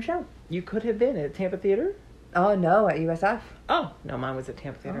at the same show. You could have been at Tampa Theater. Oh, no, at USF. Oh, no, mine was at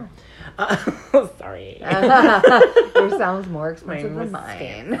Tampa Theater. Sorry. Yours sounds more expensive than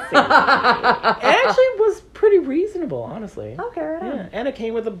mine. It actually was pretty reasonable, honestly. Okay, right on. Yeah, and it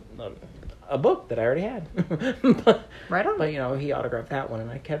came with a book that I already had. Right on. But, you know, he autographed that one, and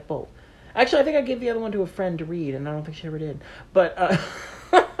I kept both. Actually, I think I gave the other one to a friend to read, and I don't think she ever did. But,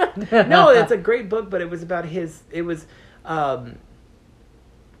 no, it's a great book, but it was about his... It was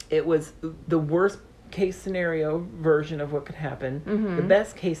the worst case scenario version of what could happen, the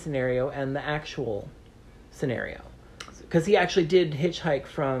best case scenario, and the actual scenario. Because he actually did hitchhike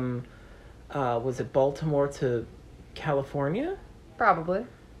from, was it Baltimore to California? Probably.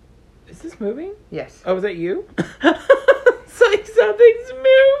 Is this moving? Yes. Oh, was that you? It's like something's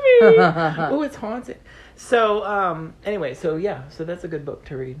moving. Oh, it's haunted. So, anyway, so yeah, so that's a good book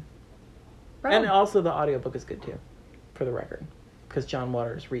to read. Right And on. also the audiobook is good too, for the record. Because John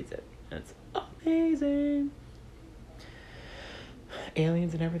Waters reads it. And it's amazing.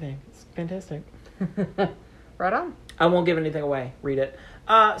 Aliens and everything. It's fantastic. Right on. I won't give anything away. Read it.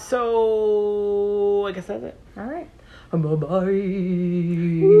 So I guess that's it. All right. Bye-bye.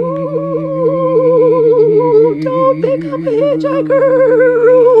 Don't pick up a hitchhiker.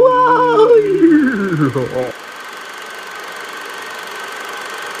 Wow.